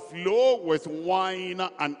overflow with wine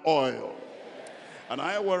and oil. And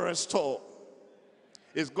I will restore.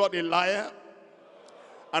 Is God a liar?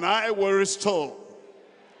 And I will restore.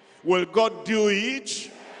 Will God do it?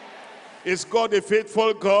 Is God a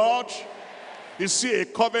faithful God? Is he a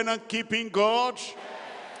covenant-keeping God?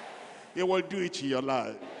 He will do it in your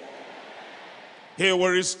life. He will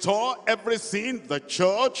restore everything the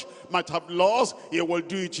church might have lost. He will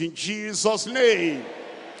do it in Jesus' name.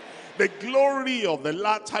 The glory of the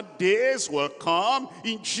latter days will come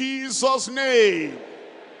in Jesus' name.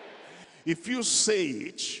 If you say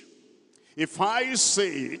it, if I say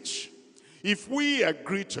it, if we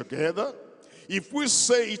agree together, if we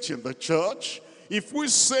say it in the church, if we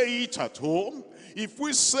say it at home, if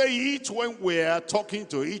we say it when we are talking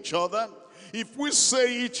to each other, if we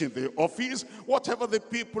say it in the office, whatever the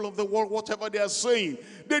people of the world, whatever they are saying,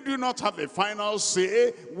 they do not have the final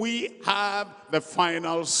say. We have the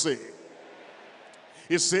final say.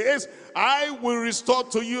 He says, I will restore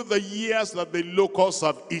to you the years that the locusts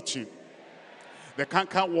have eaten. The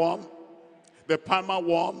cankerworm, the palmer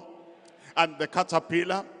worm, and the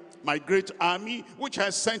caterpillar, my great army, which I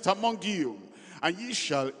sent among you, and ye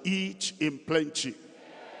shall eat in plenty.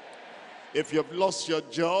 If you've lost your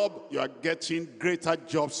job, you are getting greater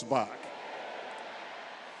jobs back.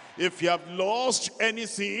 If you have lost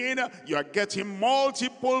anything, you are getting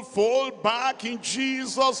multiple fold back in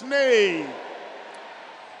Jesus' name.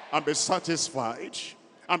 And be satisfied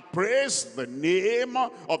and praise the name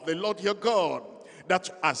of the Lord your God that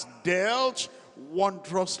has dealt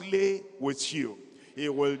wondrously with you. He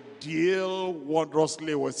will deal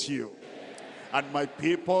wondrously with you. and my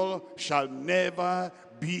people shall never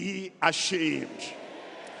be ashamed.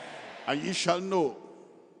 And ye shall know,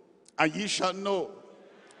 and ye shall know,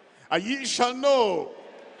 and ye shall know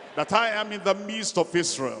that I am in the midst of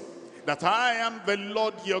Israel, that I am the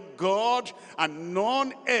Lord your God, and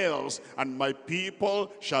none else, and my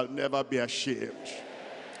people shall never be ashamed.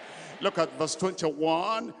 Look at verse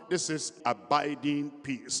 21. This is abiding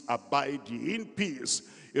peace. Abiding peace.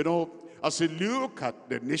 You know, as you look at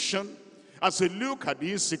the nation, as you look at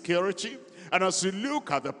the insecurity, and as you look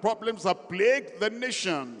at the problems that plague the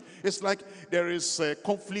nation, it's like there is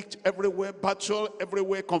conflict everywhere, battle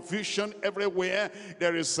everywhere, confusion everywhere.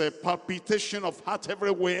 There is a palpitation of heart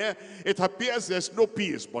everywhere. It appears there's no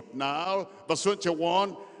peace. But now, verse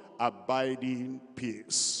 21, abiding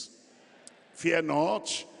peace. Fear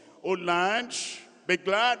not, O land, be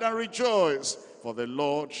glad and rejoice, for the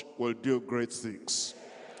Lord will do great things.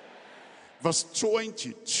 Verse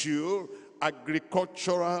 22,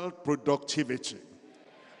 agricultural productivity.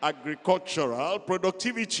 Agricultural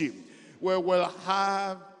productivity. We will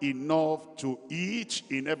have enough to eat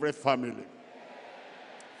in every family.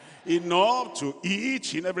 Enough to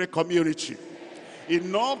eat in every community.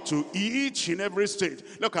 Enough to eat in every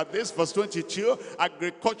state. Look at this, verse 22,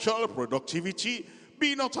 agricultural productivity.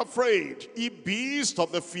 Be not afraid, ye beasts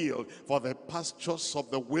of the field, for the pastures of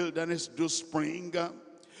the wilderness do spring.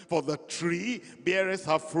 For the tree beareth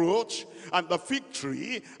her fruit, and the fig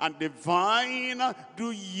tree and the vine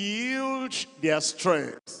do yield their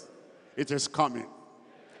strength. It is coming.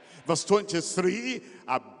 Verse 23,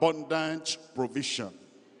 abundant provision.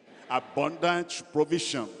 Abundant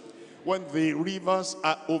provision. When the rivers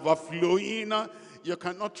are overflowing, you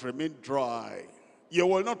cannot remain dry. You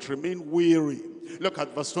will not remain weary. Look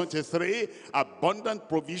at verse 23. Abundant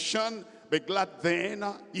provision. Be glad then,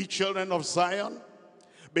 ye children of Zion.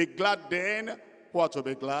 Be glad then. Who are to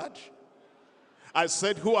be glad? I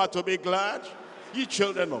said, who are to be glad? Ye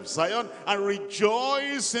children of Zion, and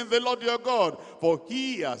rejoice in the Lord your God, for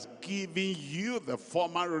he has given you the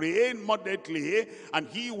former rain moderately, and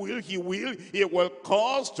he will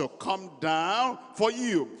cause to come down for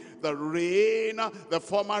you the rain, the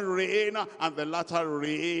former rain, and the latter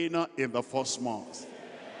rain in the first month.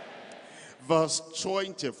 Verse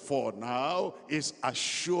 24 now is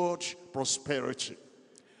assured prosperity.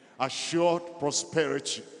 Assured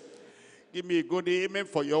prosperity. Give me a good amen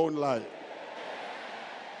for your own life.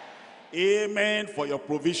 Amen for your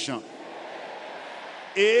provision.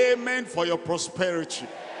 Amen for your prosperity.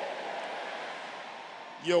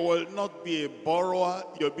 You will not be a borrower,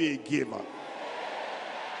 you'll be a giver.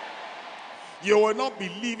 You will not be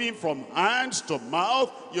living from hands to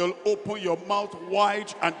mouth. You'll open your mouth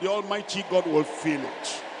wide and the Almighty God will fill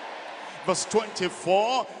it. Verse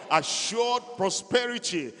 24, assured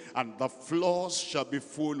prosperity, and the floors shall be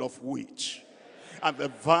full of wheat, and the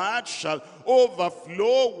vat shall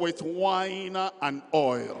overflow with wine and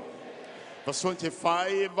oil. Verse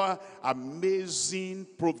 25, amazing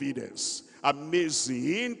providence.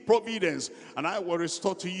 Amazing providence. And I will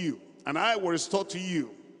restore to you. And I will restore to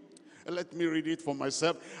you. Let me read it for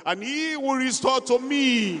myself. And he will restore to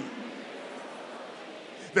me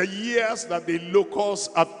the years that the locusts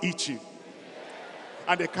have eaten,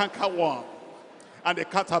 and the cankerworm, and the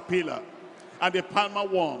caterpillar, and the palmer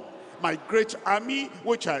worm, my great army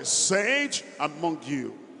which I sent among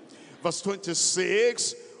you. Verse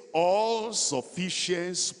 26, all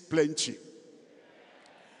sufficiency plenty.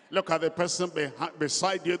 Look at the person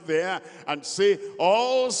beside you there and say,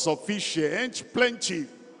 all sufficient plenty.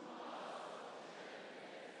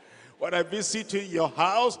 When I visit in your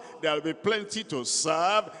house, there will be plenty to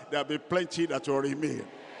serve. There will be plenty that will remain.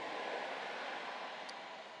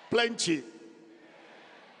 Plenty.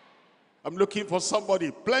 I'm looking for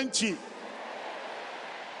somebody. Plenty.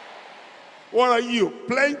 What are you?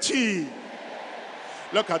 Plenty.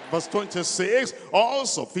 Look at verse 26. All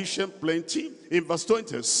sufficient plenty. In verse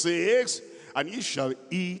 26, and ye shall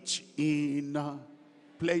eat in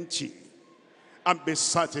plenty and be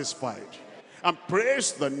satisfied. And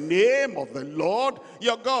praise the name of the Lord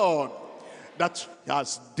your God, that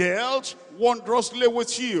has dealt wondrously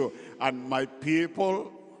with you. And my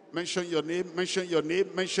people, mention your name, mention your name,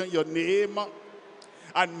 mention your name.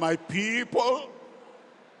 And my people,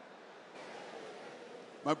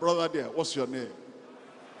 my brother there, what's your name?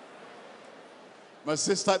 My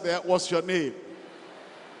sister there, what's your name?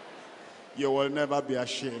 You will never be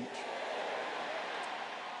ashamed.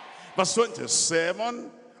 Verse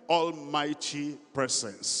 27, almighty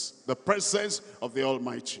presence. The presence of the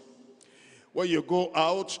Almighty. When you go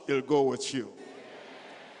out, he'll go with you.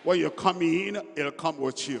 When you come in, he'll come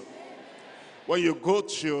with you. When you go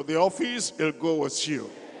to the office, he'll go with you.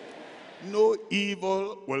 No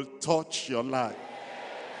evil will touch your life.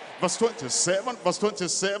 Verse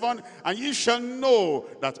 27, and ye shall know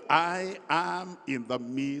that I am in the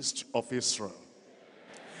midst of Israel,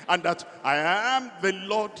 and that I am the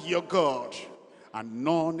Lord your God, and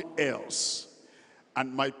none else.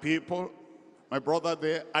 And my people, my brother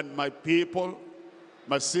there, and my people,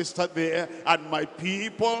 my sister there, and my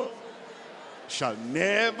people shall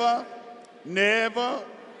never, never,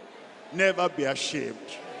 never be ashamed.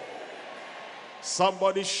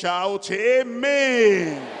 Somebody shout,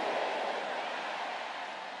 amen.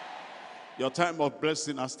 Your time of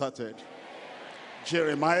blessing has started.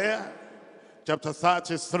 Jeremiah chapter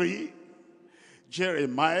 33.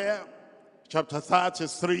 Jeremiah chapter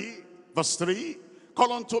 33, verse 3.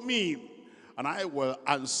 Call unto me, and I will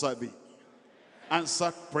answer thee.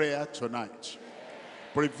 Answered prayer tonight.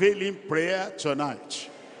 Prevailing prayer tonight.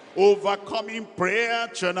 Overcoming prayer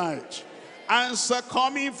tonight. Answer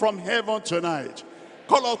coming from heaven tonight.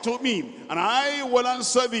 Call out to me, and I will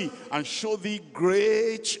answer thee, and show thee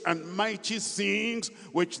great and mighty things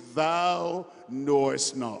which thou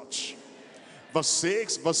knowest not. Verse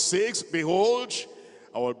 6, behold,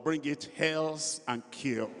 I will bring it health and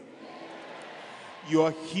cure. You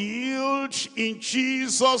are healed in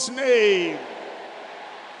Jesus' name.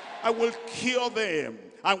 I will cure them,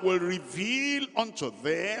 and will reveal unto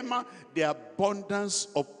them the abundance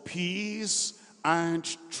of peace and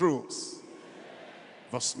truth.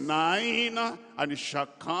 Verse 9, and it shall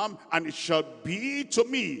come, and it shall be to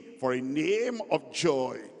me for a name of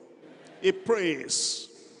joy, a praise,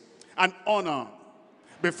 and honor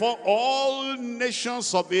before all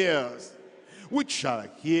nations of the earth, which shall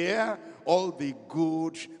hear all the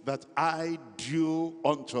good that I do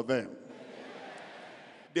unto them.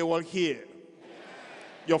 They will hear.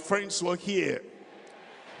 Your friends will hear.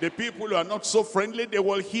 The people who are not so friendly, they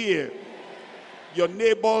will hear. Your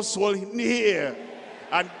neighbors will hear.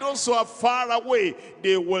 And those who are far away,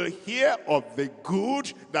 they will hear of the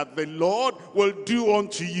good that the Lord will do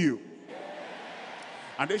unto you.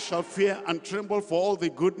 And they shall fear and tremble for all the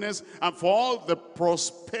goodness and for all the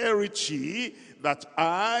prosperity that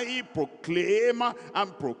I proclaim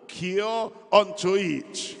and procure unto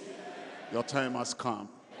it. Your time has come.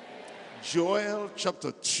 Joel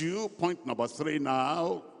chapter 2, point number 3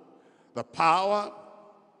 now. The power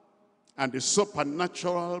and the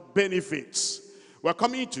supernatural benefits. We're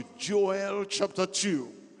coming to Joel chapter 2.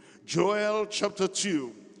 Joel chapter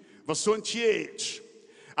 2, verse 28.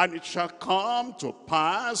 And it shall come to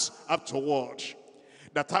pass afterward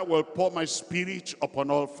that I will pour my spirit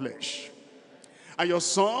upon all flesh. And your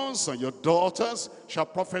sons and your daughters shall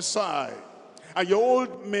prophesy. And your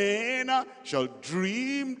old men shall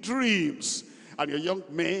dream dreams. And your young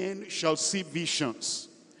men shall see visions.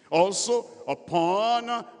 Also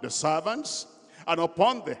upon the servants and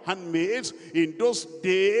upon the handmaids in those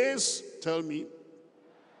days, tell me,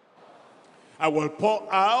 I will pour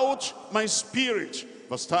out my spirit.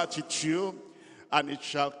 Verse 32, and it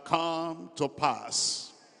shall come to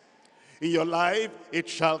pass. In your life, it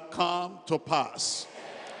shall come to pass.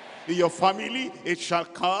 In your family, it shall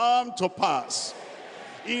come to pass.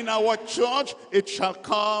 In our church, it shall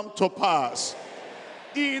come to pass.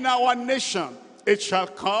 In our nation, it shall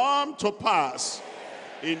come to pass.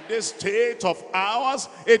 In this state of ours,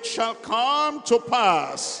 it shall come to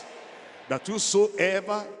pass. That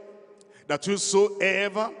whosoever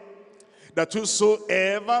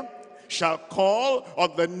shall call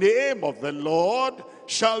on the name of the Lord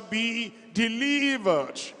shall be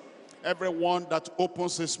delivered. Everyone that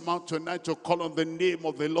opens his mouth tonight to call on the name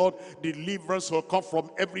of the Lord, deliverance will come from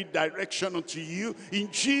every direction unto you in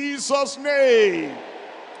Jesus' name.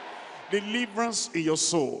 Deliverance in your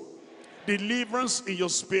soul, deliverance in your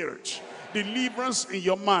spirit, deliverance in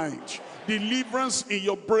your mind, deliverance in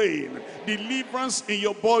your brain, deliverance in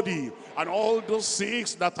your body, and all those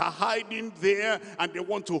things that are hiding there and they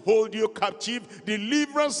want to hold you captive.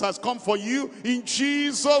 Deliverance has come for you in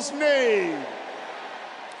Jesus' name.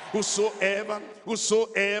 Whosoever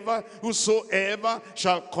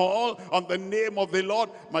shall call on the name of the Lord,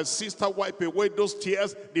 my sister, wipe away those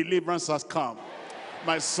tears. Deliverance has come.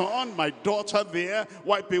 My son, my daughter there,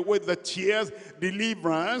 wipe away the tears.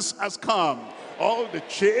 Deliverance has come. All the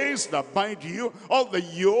chains that bind you, all the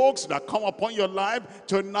yokes that come upon your life,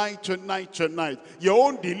 tonight. Your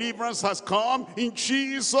own deliverance has come in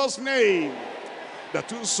Jesus' name. That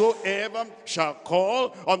whosoever shall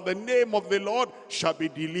call on the name of the Lord shall be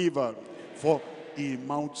delivered. For in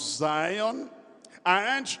Mount Zion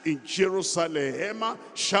and in Jerusalem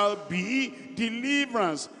shall be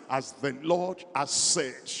deliverance, as the Lord has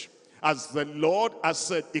said. As the Lord has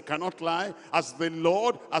said, he cannot lie. As the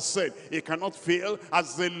Lord has said, he cannot fail.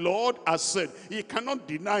 As the Lord has said, he cannot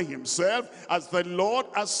deny himself. As the Lord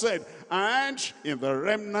has said, and in the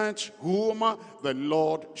remnant whom the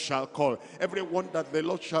Lord shall call. Everyone that the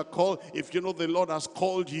Lord shall call, if you know the Lord has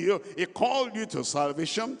called you, he called you to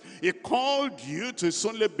salvation. He called you to his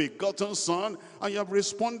only begotten Son, and you have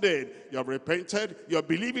responded. You have repented. You are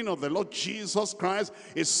believing on the Lord Jesus Christ.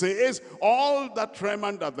 It says, all that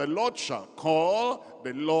remnant that the Lord shall call,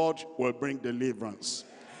 the Lord will bring deliverance.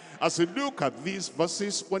 As you look at these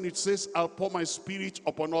verses, when it says, I'll pour my spirit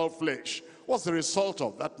upon all flesh, what's the result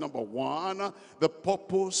of that? Number one, the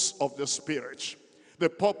purpose of the Spirit. The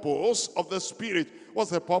purpose of the Spirit.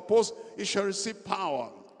 What's the purpose? You shall receive power.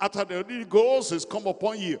 After the Holy Ghost is come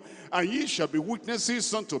upon you, and ye shall be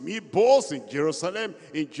witnesses unto me, both in Jerusalem,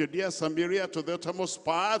 in Judea, Samaria, to the uttermost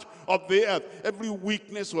part of the earth. Every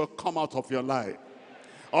weakness will come out of your life.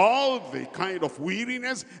 All the kind of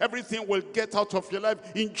weariness, everything will get out of your life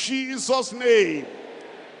in Jesus' name.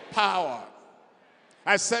 Power.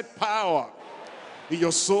 I said power. In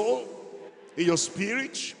your soul, in your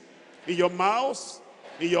spirit, in your mouth,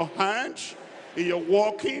 in your hand, in your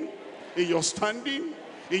walking, in your standing,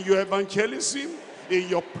 in your evangelism, in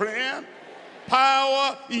your prayer.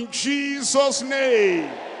 Power in Jesus' name.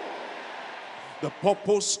 The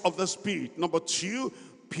purpose of the Spirit. Number two,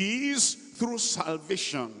 peace through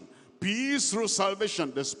salvation. Peace through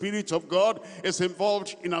salvation. The Spirit of God is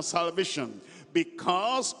involved in our salvation.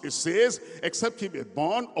 Because it says, except ye be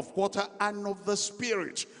born of water and of the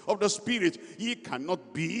Spirit. Of the Spirit, ye cannot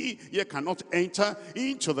enter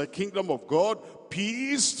into the kingdom of God.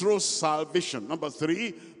 Peace through salvation. Number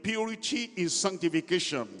three, purity in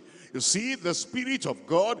sanctification. You see, the Spirit of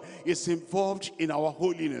God is involved in our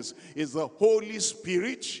holiness. It's the Holy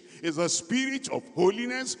Spirit. It's the Spirit of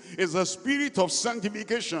holiness. It's the Spirit of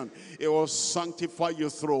sanctification. It will sanctify you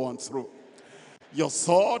through and through. Your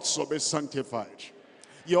thoughts will be sanctified.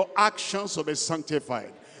 Your actions will be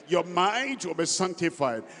sanctified. Your mind will be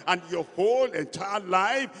sanctified. And your whole entire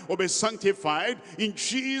life will be sanctified in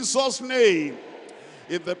Jesus' name.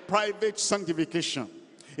 In the private sanctification,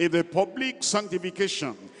 in the public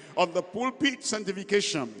sanctification, on the pulpit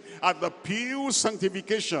sanctification, at the pew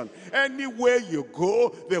sanctification, anywhere you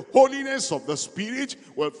go, the holiness of the Spirit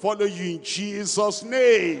will follow you in Jesus'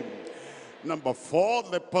 name. Number four,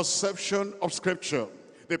 the perception of Scripture.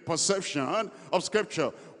 The perception of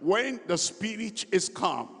Scripture. When the Spirit is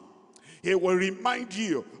come, he will remind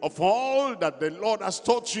you of all that the Lord has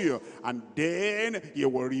taught you. And then he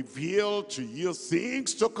will reveal to you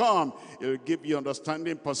things to come. He will give you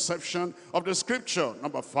understanding, perception of the Scripture.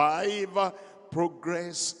 Number five,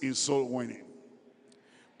 progress in soul winning.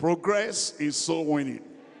 Progress in soul winning.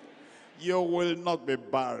 You will not be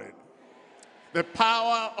barren. The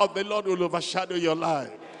power of the Lord will overshadow your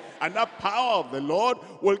life. And that power of the Lord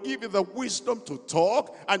will give you the wisdom to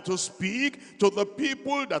talk and to speak to the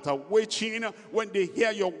people that are waiting. When they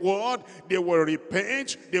hear your word, they will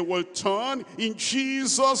repent, they will turn in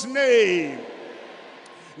Jesus' name.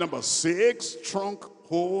 Number six,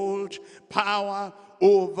 stronghold, power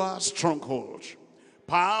over stronghold.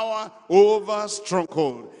 Power over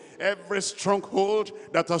stronghold. Every stronghold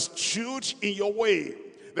that has stood in your way,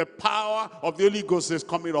 the power of the Holy Ghost is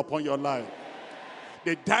coming upon your life.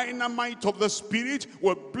 The dynamite of the Spirit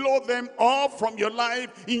will blow them off from your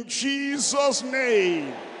life in Jesus'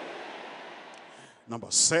 name. Number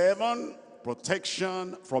seven,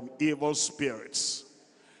 protection from evil spirits.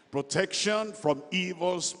 Protection from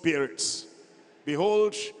evil spirits.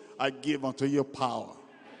 Behold, I give unto you power.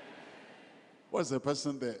 What's the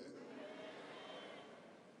person there?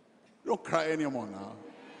 Don't cry anymore now.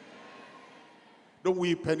 Don't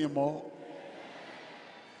weep anymore.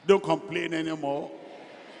 Don't complain anymore.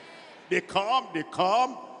 They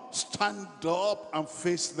come, stand up and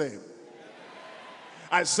face them.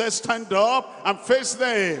 I said stand up and face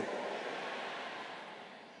them.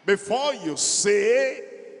 Before you say,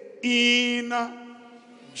 in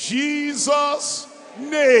Jesus'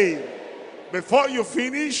 name, before you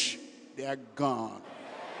finish, they are gone.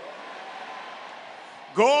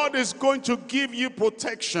 God is going to give you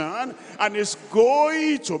protection and is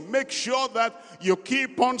going to make sure that you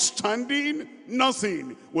keep on standing.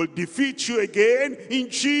 Nothing will defeat you again in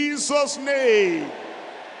Jesus' name.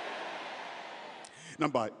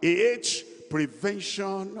 Number eight,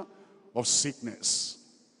 prevention of sickness.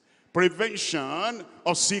 Prevention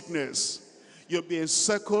of sickness. You'll be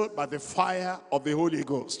encircled by the fire of the Holy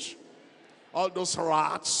Ghost. All those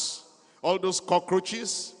rats, all those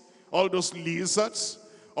cockroaches, all those lizards,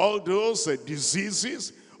 all those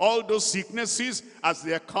diseases, all those sicknesses, as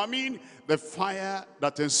they are coming, The fire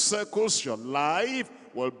that encircles your life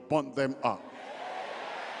will burn them up.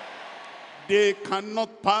 They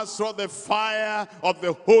cannot pass through the fire of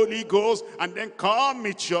the Holy Ghost and then come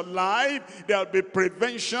into your life. There will be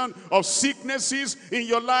prevention of sicknesses in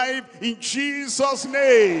your life in Jesus'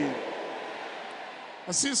 name.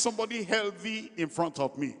 I see somebody healthy in front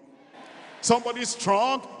of me. Somebody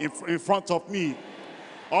strong in front of me.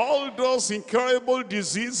 All those incurable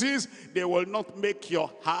diseases, they will not make your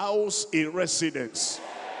house a residence.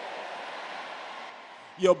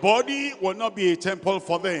 Your body will not be a temple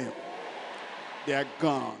for them. They are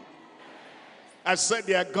gone. I said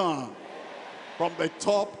they are gone. From the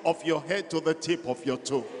top of your head to the tip of your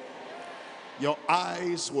toe. Your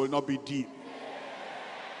eyes will not be dim.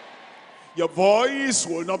 Your voice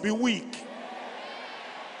will not be weak.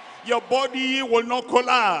 Your body will not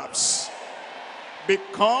collapse.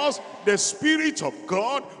 Because the Spirit of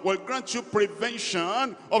God will grant you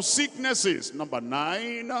prevention of sicknesses. Number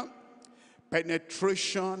 9,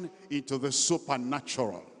 penetration into the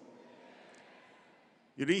supernatural.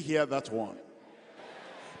 You didn't hear that one.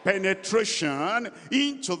 Penetration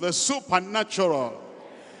into the supernatural.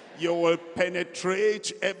 You will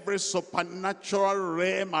penetrate every supernatural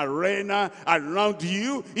realm, arena around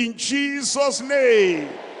you in Jesus' name.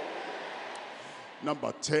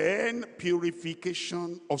 Number 10,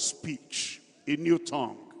 purification of speech. A new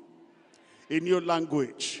tongue, a new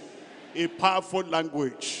language, a powerful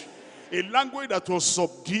language. A language that will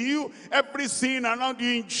subdue everything around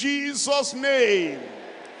you in Jesus' name.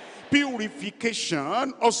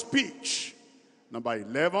 Purification of speech. Number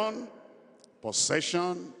 11,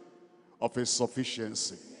 possession of his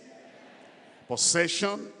sufficiency.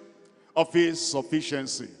 Possession of his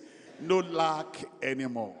sufficiency. No lack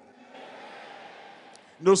anymore.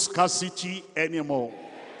 No scarcity anymore.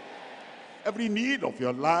 Every need of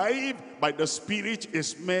your life by the Spirit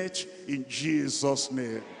is met in Jesus'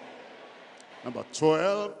 name. Number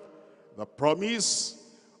 12, the promise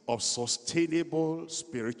of sustainable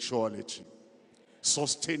spirituality.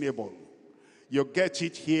 Sustainable. You get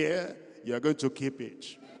it here, you're going to keep it.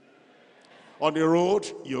 On the road,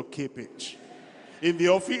 you'll keep it. In the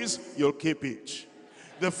office, you'll keep it.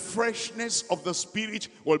 The freshness of the Spirit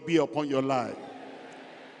will be upon your life.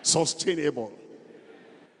 Sustainable.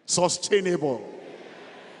 Sustainable.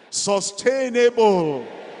 Sustainable.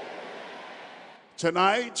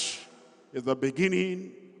 Tonight is the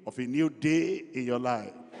beginning of a new day in your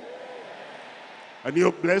life. A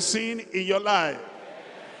new blessing in your life.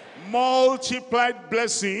 Multiplied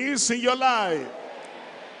blessings in your life.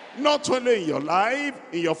 Not only in your life,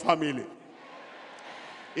 in your family.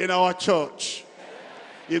 In our church.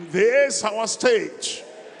 In this, our state.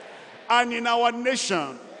 And in our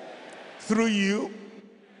nation. Through you.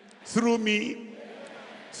 Through me.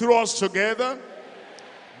 Through us together.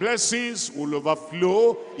 Blessings will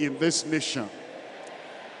overflow in this nation.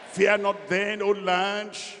 Fear not then, O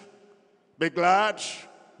land. Be glad,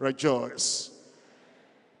 rejoice.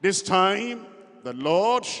 This time, the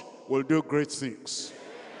Lord will do great things.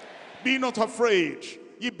 Be not afraid,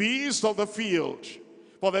 ye beasts of the field,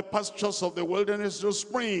 for the pastures of the wilderness do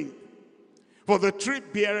spring. For the tree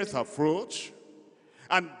beareth her fruit,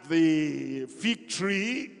 and the fig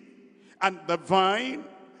tree and the vine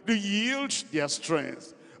do yield their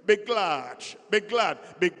strength. Be glad, be glad,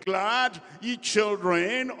 be glad, ye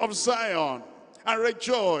children of Zion, and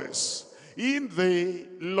rejoice in the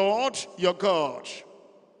Lord your God.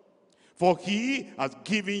 For he has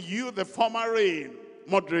given you the former rain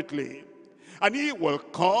moderately, and he will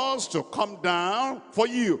cause to come down for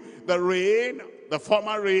you the rain, the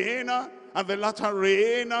former rain, and the latter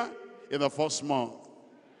rain in the first month.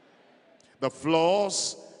 The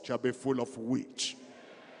floors shall be full of wheat.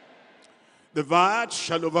 The vat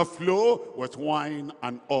shall overflow with wine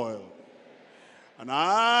and oil. And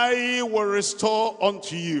I will restore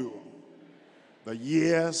unto you the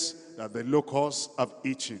years that the locusts have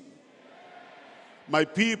eaten. My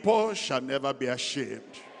people shall never be ashamed.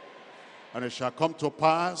 And it shall come to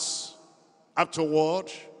pass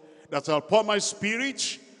afterward that I'll pour my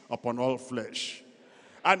spirit upon all flesh.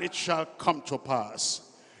 And it shall come to pass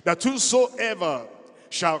that whosoever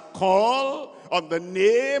shall call on the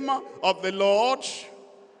name of the Lord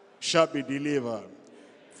shall be delivered.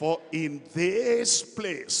 For in this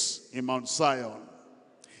place, in Mount Zion,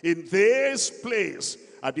 in this place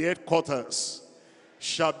at the headquarters,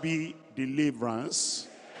 shall be deliverance,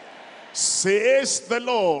 says the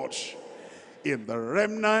Lord, in the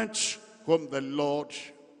remnant whom the Lord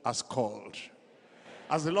has called.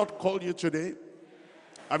 Has the Lord called you today?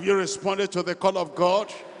 Have you responded to the call of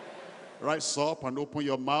God? Rise up and open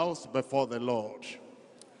your mouth before the Lord.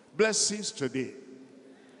 Blessings today.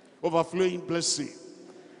 overflowing blessing,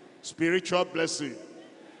 spiritual blessing,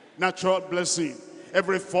 natural blessing,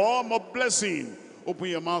 every form of blessing. Open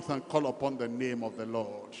your mouth and call upon the name of the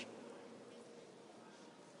Lord.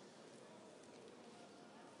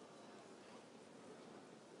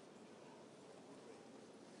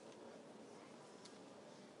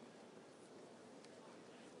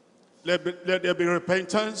 Let there be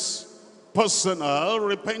repentance, personal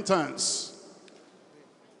repentance.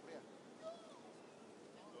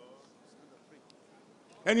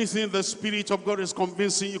 Anything the Spirit of God is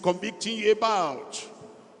convincing you, convicting you about.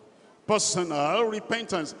 Personal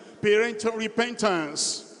repentance, parental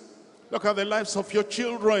repentance. Look at the lives of your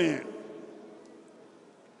children.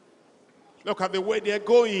 Look at the way they're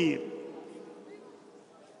going.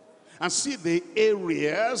 And see the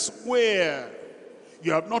areas where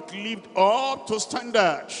you have not lived up to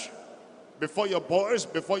standard before your boys,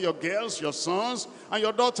 before your girls, your sons, and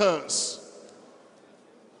your daughters.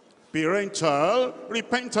 Parental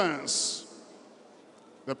repentance.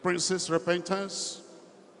 The prince's repentance.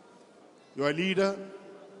 You are a leader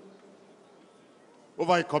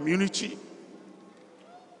over a community,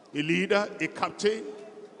 a leader, a captain,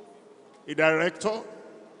 a director,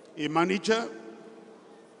 a manager.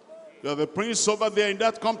 You are the prince over there in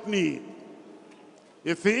that company.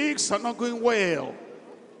 If things are not going well,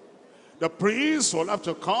 the prince will have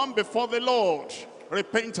to come before the Lord.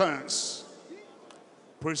 Repentance.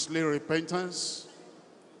 Priestly repentance.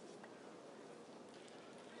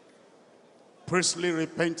 Priestly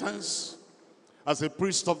repentance. As a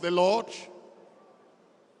priest of the Lord.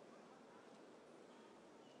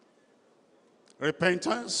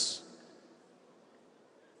 Repentance.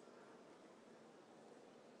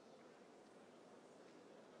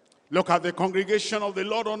 Look at the congregation of the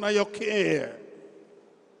Lord under your care.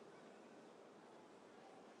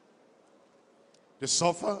 They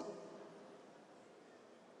suffer.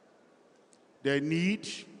 They need.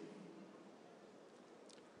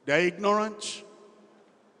 They're ignorant.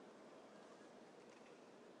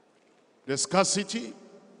 The scarcity.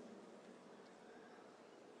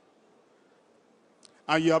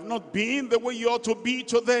 And you have not been the way you ought to be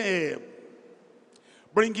to them.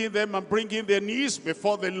 Bringing them and bringing their needs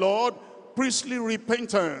before the Lord. Priestly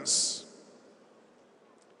repentance.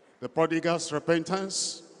 The prodigal's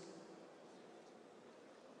repentance.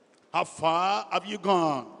 How far have you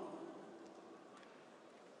gone?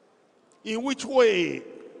 In which way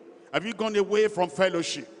have you gone away from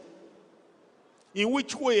fellowship? In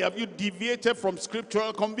which way have you deviated from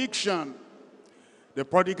scriptural conviction? The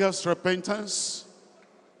prodigal's repentance.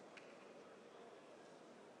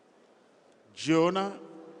 Jonah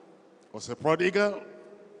was a prodigal.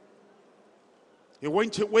 He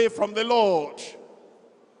went away from the Lord.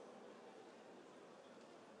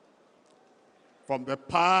 From the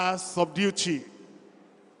path of duty.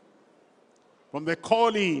 From the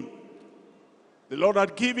calling the Lord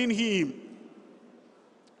had given him.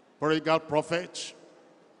 Prodigal prophet.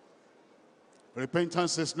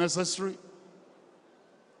 Repentance is necessary.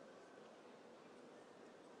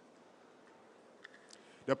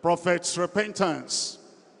 The prophet's repentance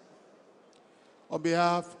on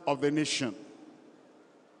behalf of the nation,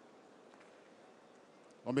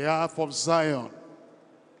 on behalf of Zion,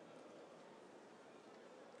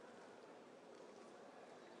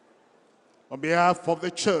 on behalf of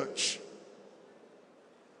the church,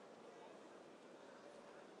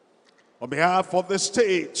 on behalf of the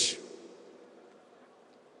state,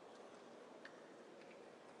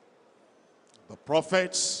 the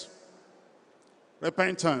prophets'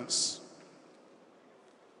 repentance,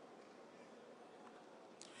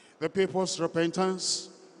 the people's repentance.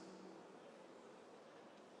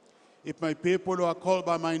 If my people who are called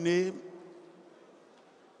by my name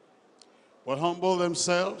will humble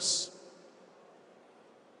themselves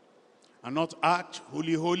and not act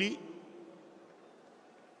holy,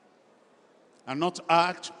 and not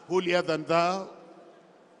act holier than thou,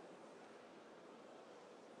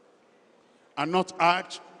 and not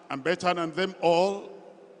act and better than them all,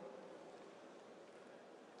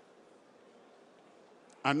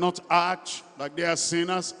 and not act like they are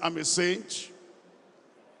sinners. I'm a saint.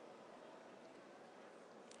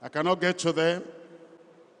 I cannot get to them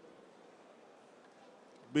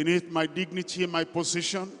beneath my dignity and my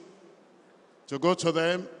position to go to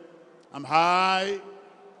them. I'm high.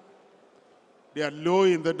 They are low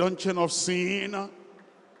in the dungeon of sin.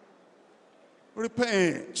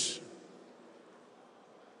 Repent.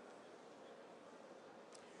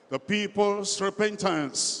 The people's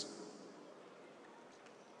repentance.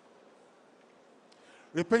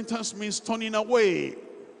 Repentance means turning away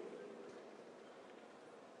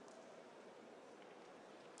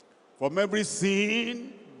from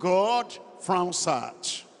everything God frowns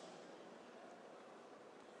at.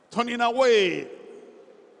 Turning away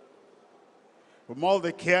from all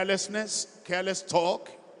the carelessness, careless talk,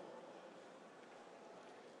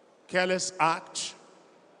 careless act,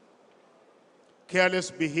 careless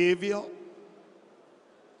behavior,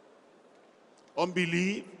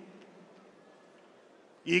 unbelief,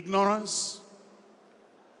 ignorance,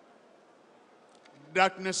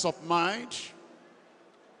 darkness of mind,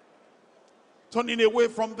 turning away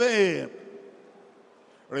from them.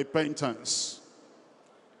 Repentance.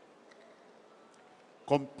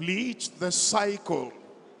 Complete the cycle.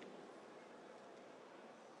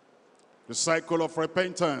 The cycle of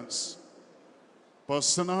repentance.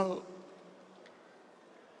 Personal,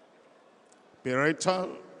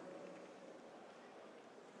 parental,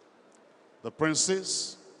 the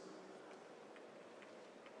princes,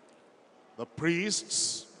 the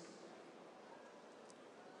priests,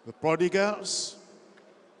 the prodigals,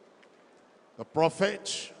 the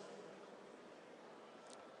prophet,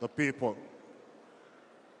 the people.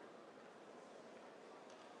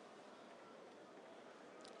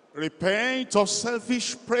 Repent of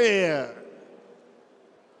selfish prayer.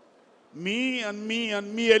 Me and me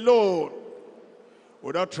and me alone,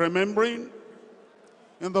 without remembering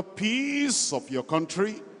in the peace of your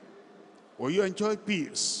country, will you enjoy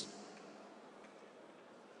peace?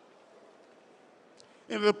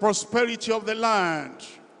 In the prosperity of the land,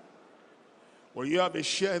 will you have a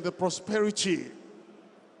share in the prosperity?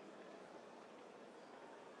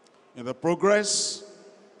 In the progress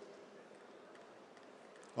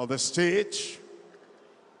of the state,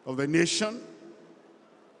 of the nation,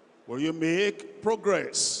 will you make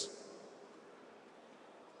progress?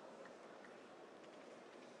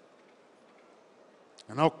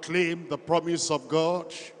 And now claim the promise of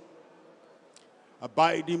God.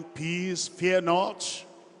 Abide in peace, fear not.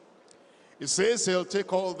 It says he'll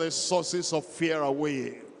take all the sources of fear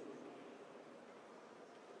away.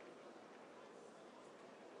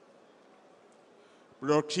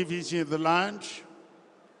 Productivity in the land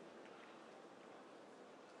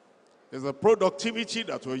is the productivity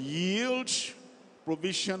that will yield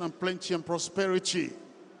provision and plenty and prosperity.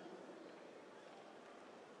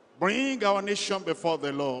 Bring our nation before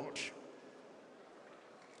the Lord.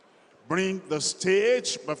 Bring the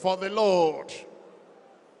stage before the Lord.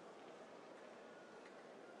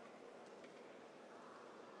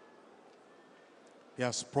 He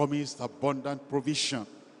has promised abundant provision.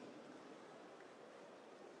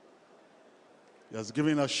 He has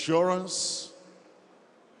given assurance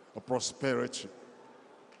of prosperity.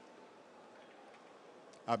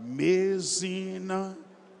 Amazing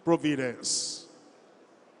providence.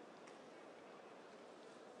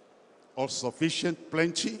 All sufficient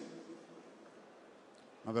plenty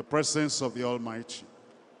and the presence of the Almighty.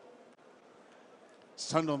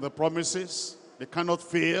 Stand on the promises. They cannot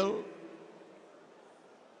fail.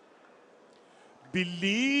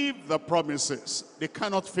 Believe the promises. They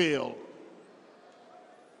cannot fail.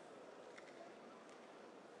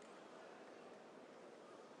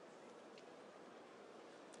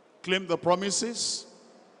 Claim the promises,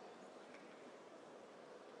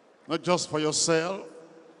 not just for yourself,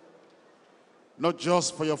 not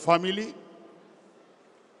just for your family,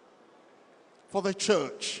 for the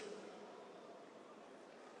church,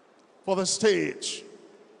 for the state,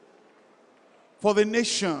 for the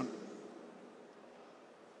nation.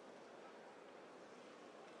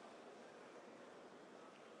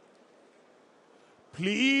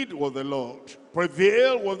 Plead with the Lord,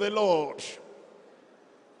 prevail with the Lord,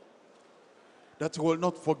 that he will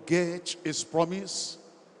not forget his promise.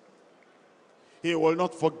 He will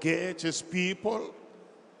not forget his people.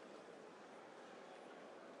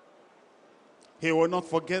 He will not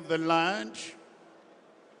forget the land.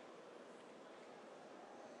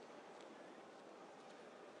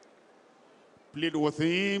 Plead with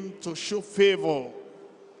him to show favor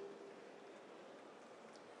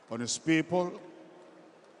on his people,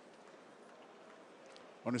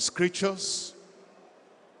 on his creatures,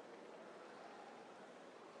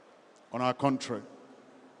 on our country.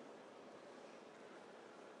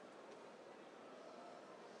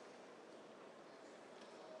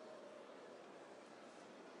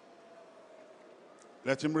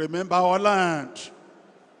 Let him remember our land.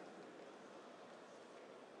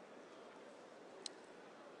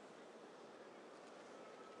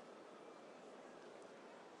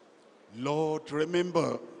 Lord,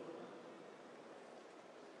 remember.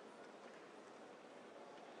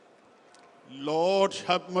 Lord,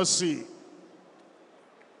 have mercy.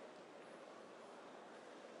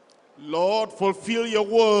 Lord, fulfill your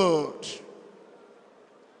word.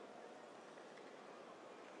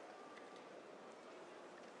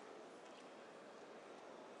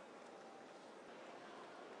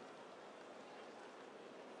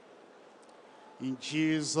 In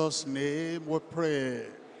Jesus' name we pray.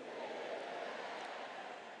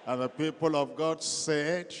 And the people of God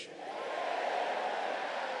said,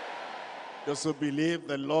 those who believe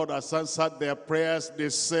the Lord has answered their prayers, they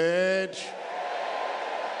said,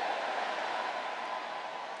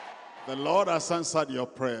 the Lord has answered your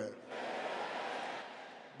prayer.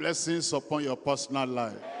 Blessings upon your personal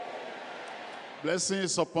life.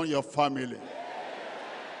 Blessings upon your family.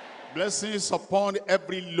 Blessings upon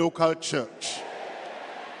every local church.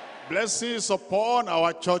 Blessings upon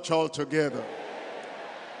our church altogether.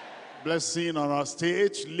 Blessing on our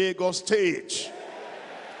stage, Lagos stage.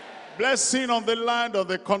 Blessing on the land of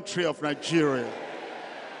the country of Nigeria.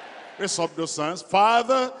 Raise up those hands.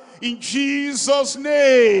 Father, in Jesus'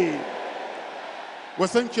 name, we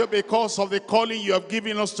thank you because of the calling you have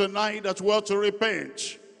given us tonight that we are to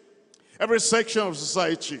repent. Every section of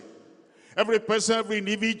society, every person, every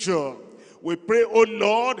individual, we pray, oh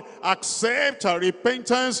Lord, accept our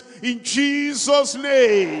repentance in Jesus'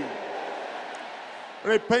 name.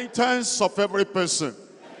 Repentance of every person,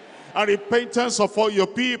 and repentance of all your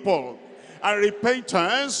people, and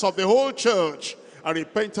repentance of the whole church, and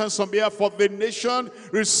repentance on behalf of the nation.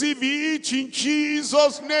 Receive it in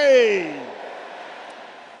Jesus' name.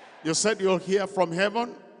 You said you'll hear from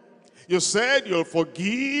heaven. You said you'll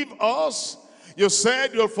forgive us. You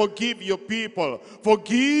said you'll forgive your people.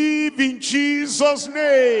 Forgive in Jesus'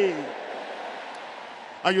 name.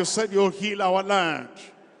 And you said you'll heal our land.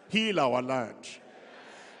 Heal our land.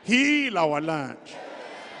 Heal our land.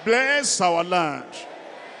 Bless our land.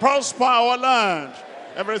 Prosper our land.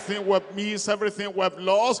 Everything we've missed, everything we've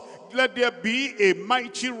lost, let there be a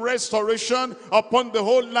mighty restoration upon the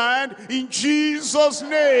whole land in Jesus'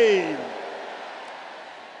 name.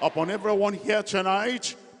 Upon everyone here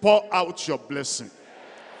tonight, pour out your blessing.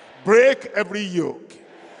 Break every yoke.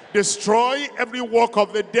 Destroy every work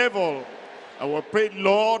of the devil. And we pray,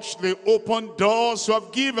 Lord, the open doors you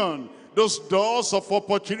have given, those doors of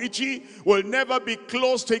opportunity will never be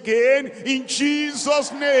closed again in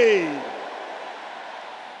Jesus' name.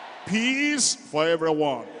 Peace for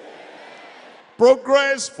everyone.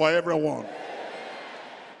 Progress for everyone.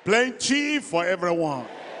 Plenty for everyone.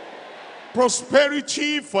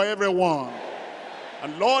 Prosperity for everyone.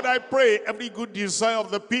 And Lord, I pray every good desire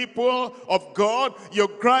of the people of God, you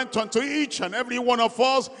grant unto each and every one of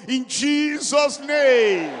us in Jesus'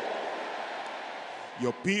 name.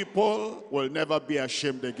 Your people will never be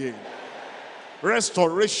ashamed again.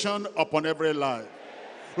 Restoration upon every life.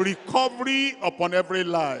 Recovery upon every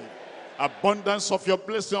life. Abundance of your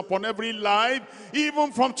blessing upon every life,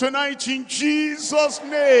 even from tonight in Jesus'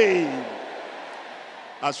 name.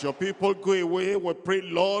 As your people go away, we pray,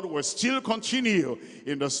 Lord, we'll still continue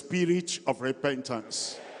in the spirit of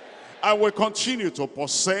repentance. I will continue to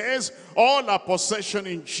possess all our possession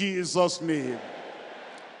in Jesus' name.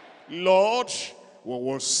 Lord, we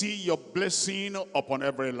will see your blessing upon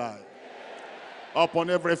every life,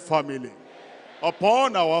 upon every family,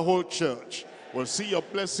 upon our whole church. We'll see your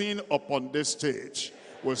blessing upon this stage.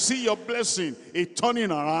 We'll see your blessing, a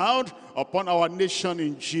turning around upon our nation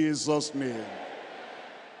in Jesus' name.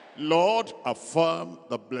 Lord, affirm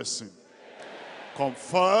the blessing.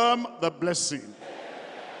 Confirm the blessing.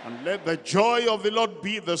 And let the joy of the Lord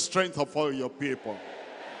be the strength of all your people.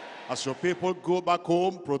 As your people go back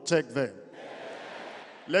home, protect them.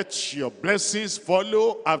 Let your blessings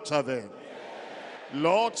follow after them.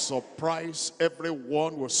 Lord, surprise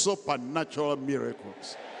everyone with supernatural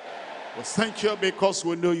miracles. We thank you because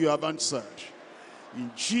we know you have answered. In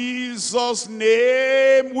Jesus'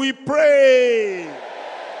 name we pray.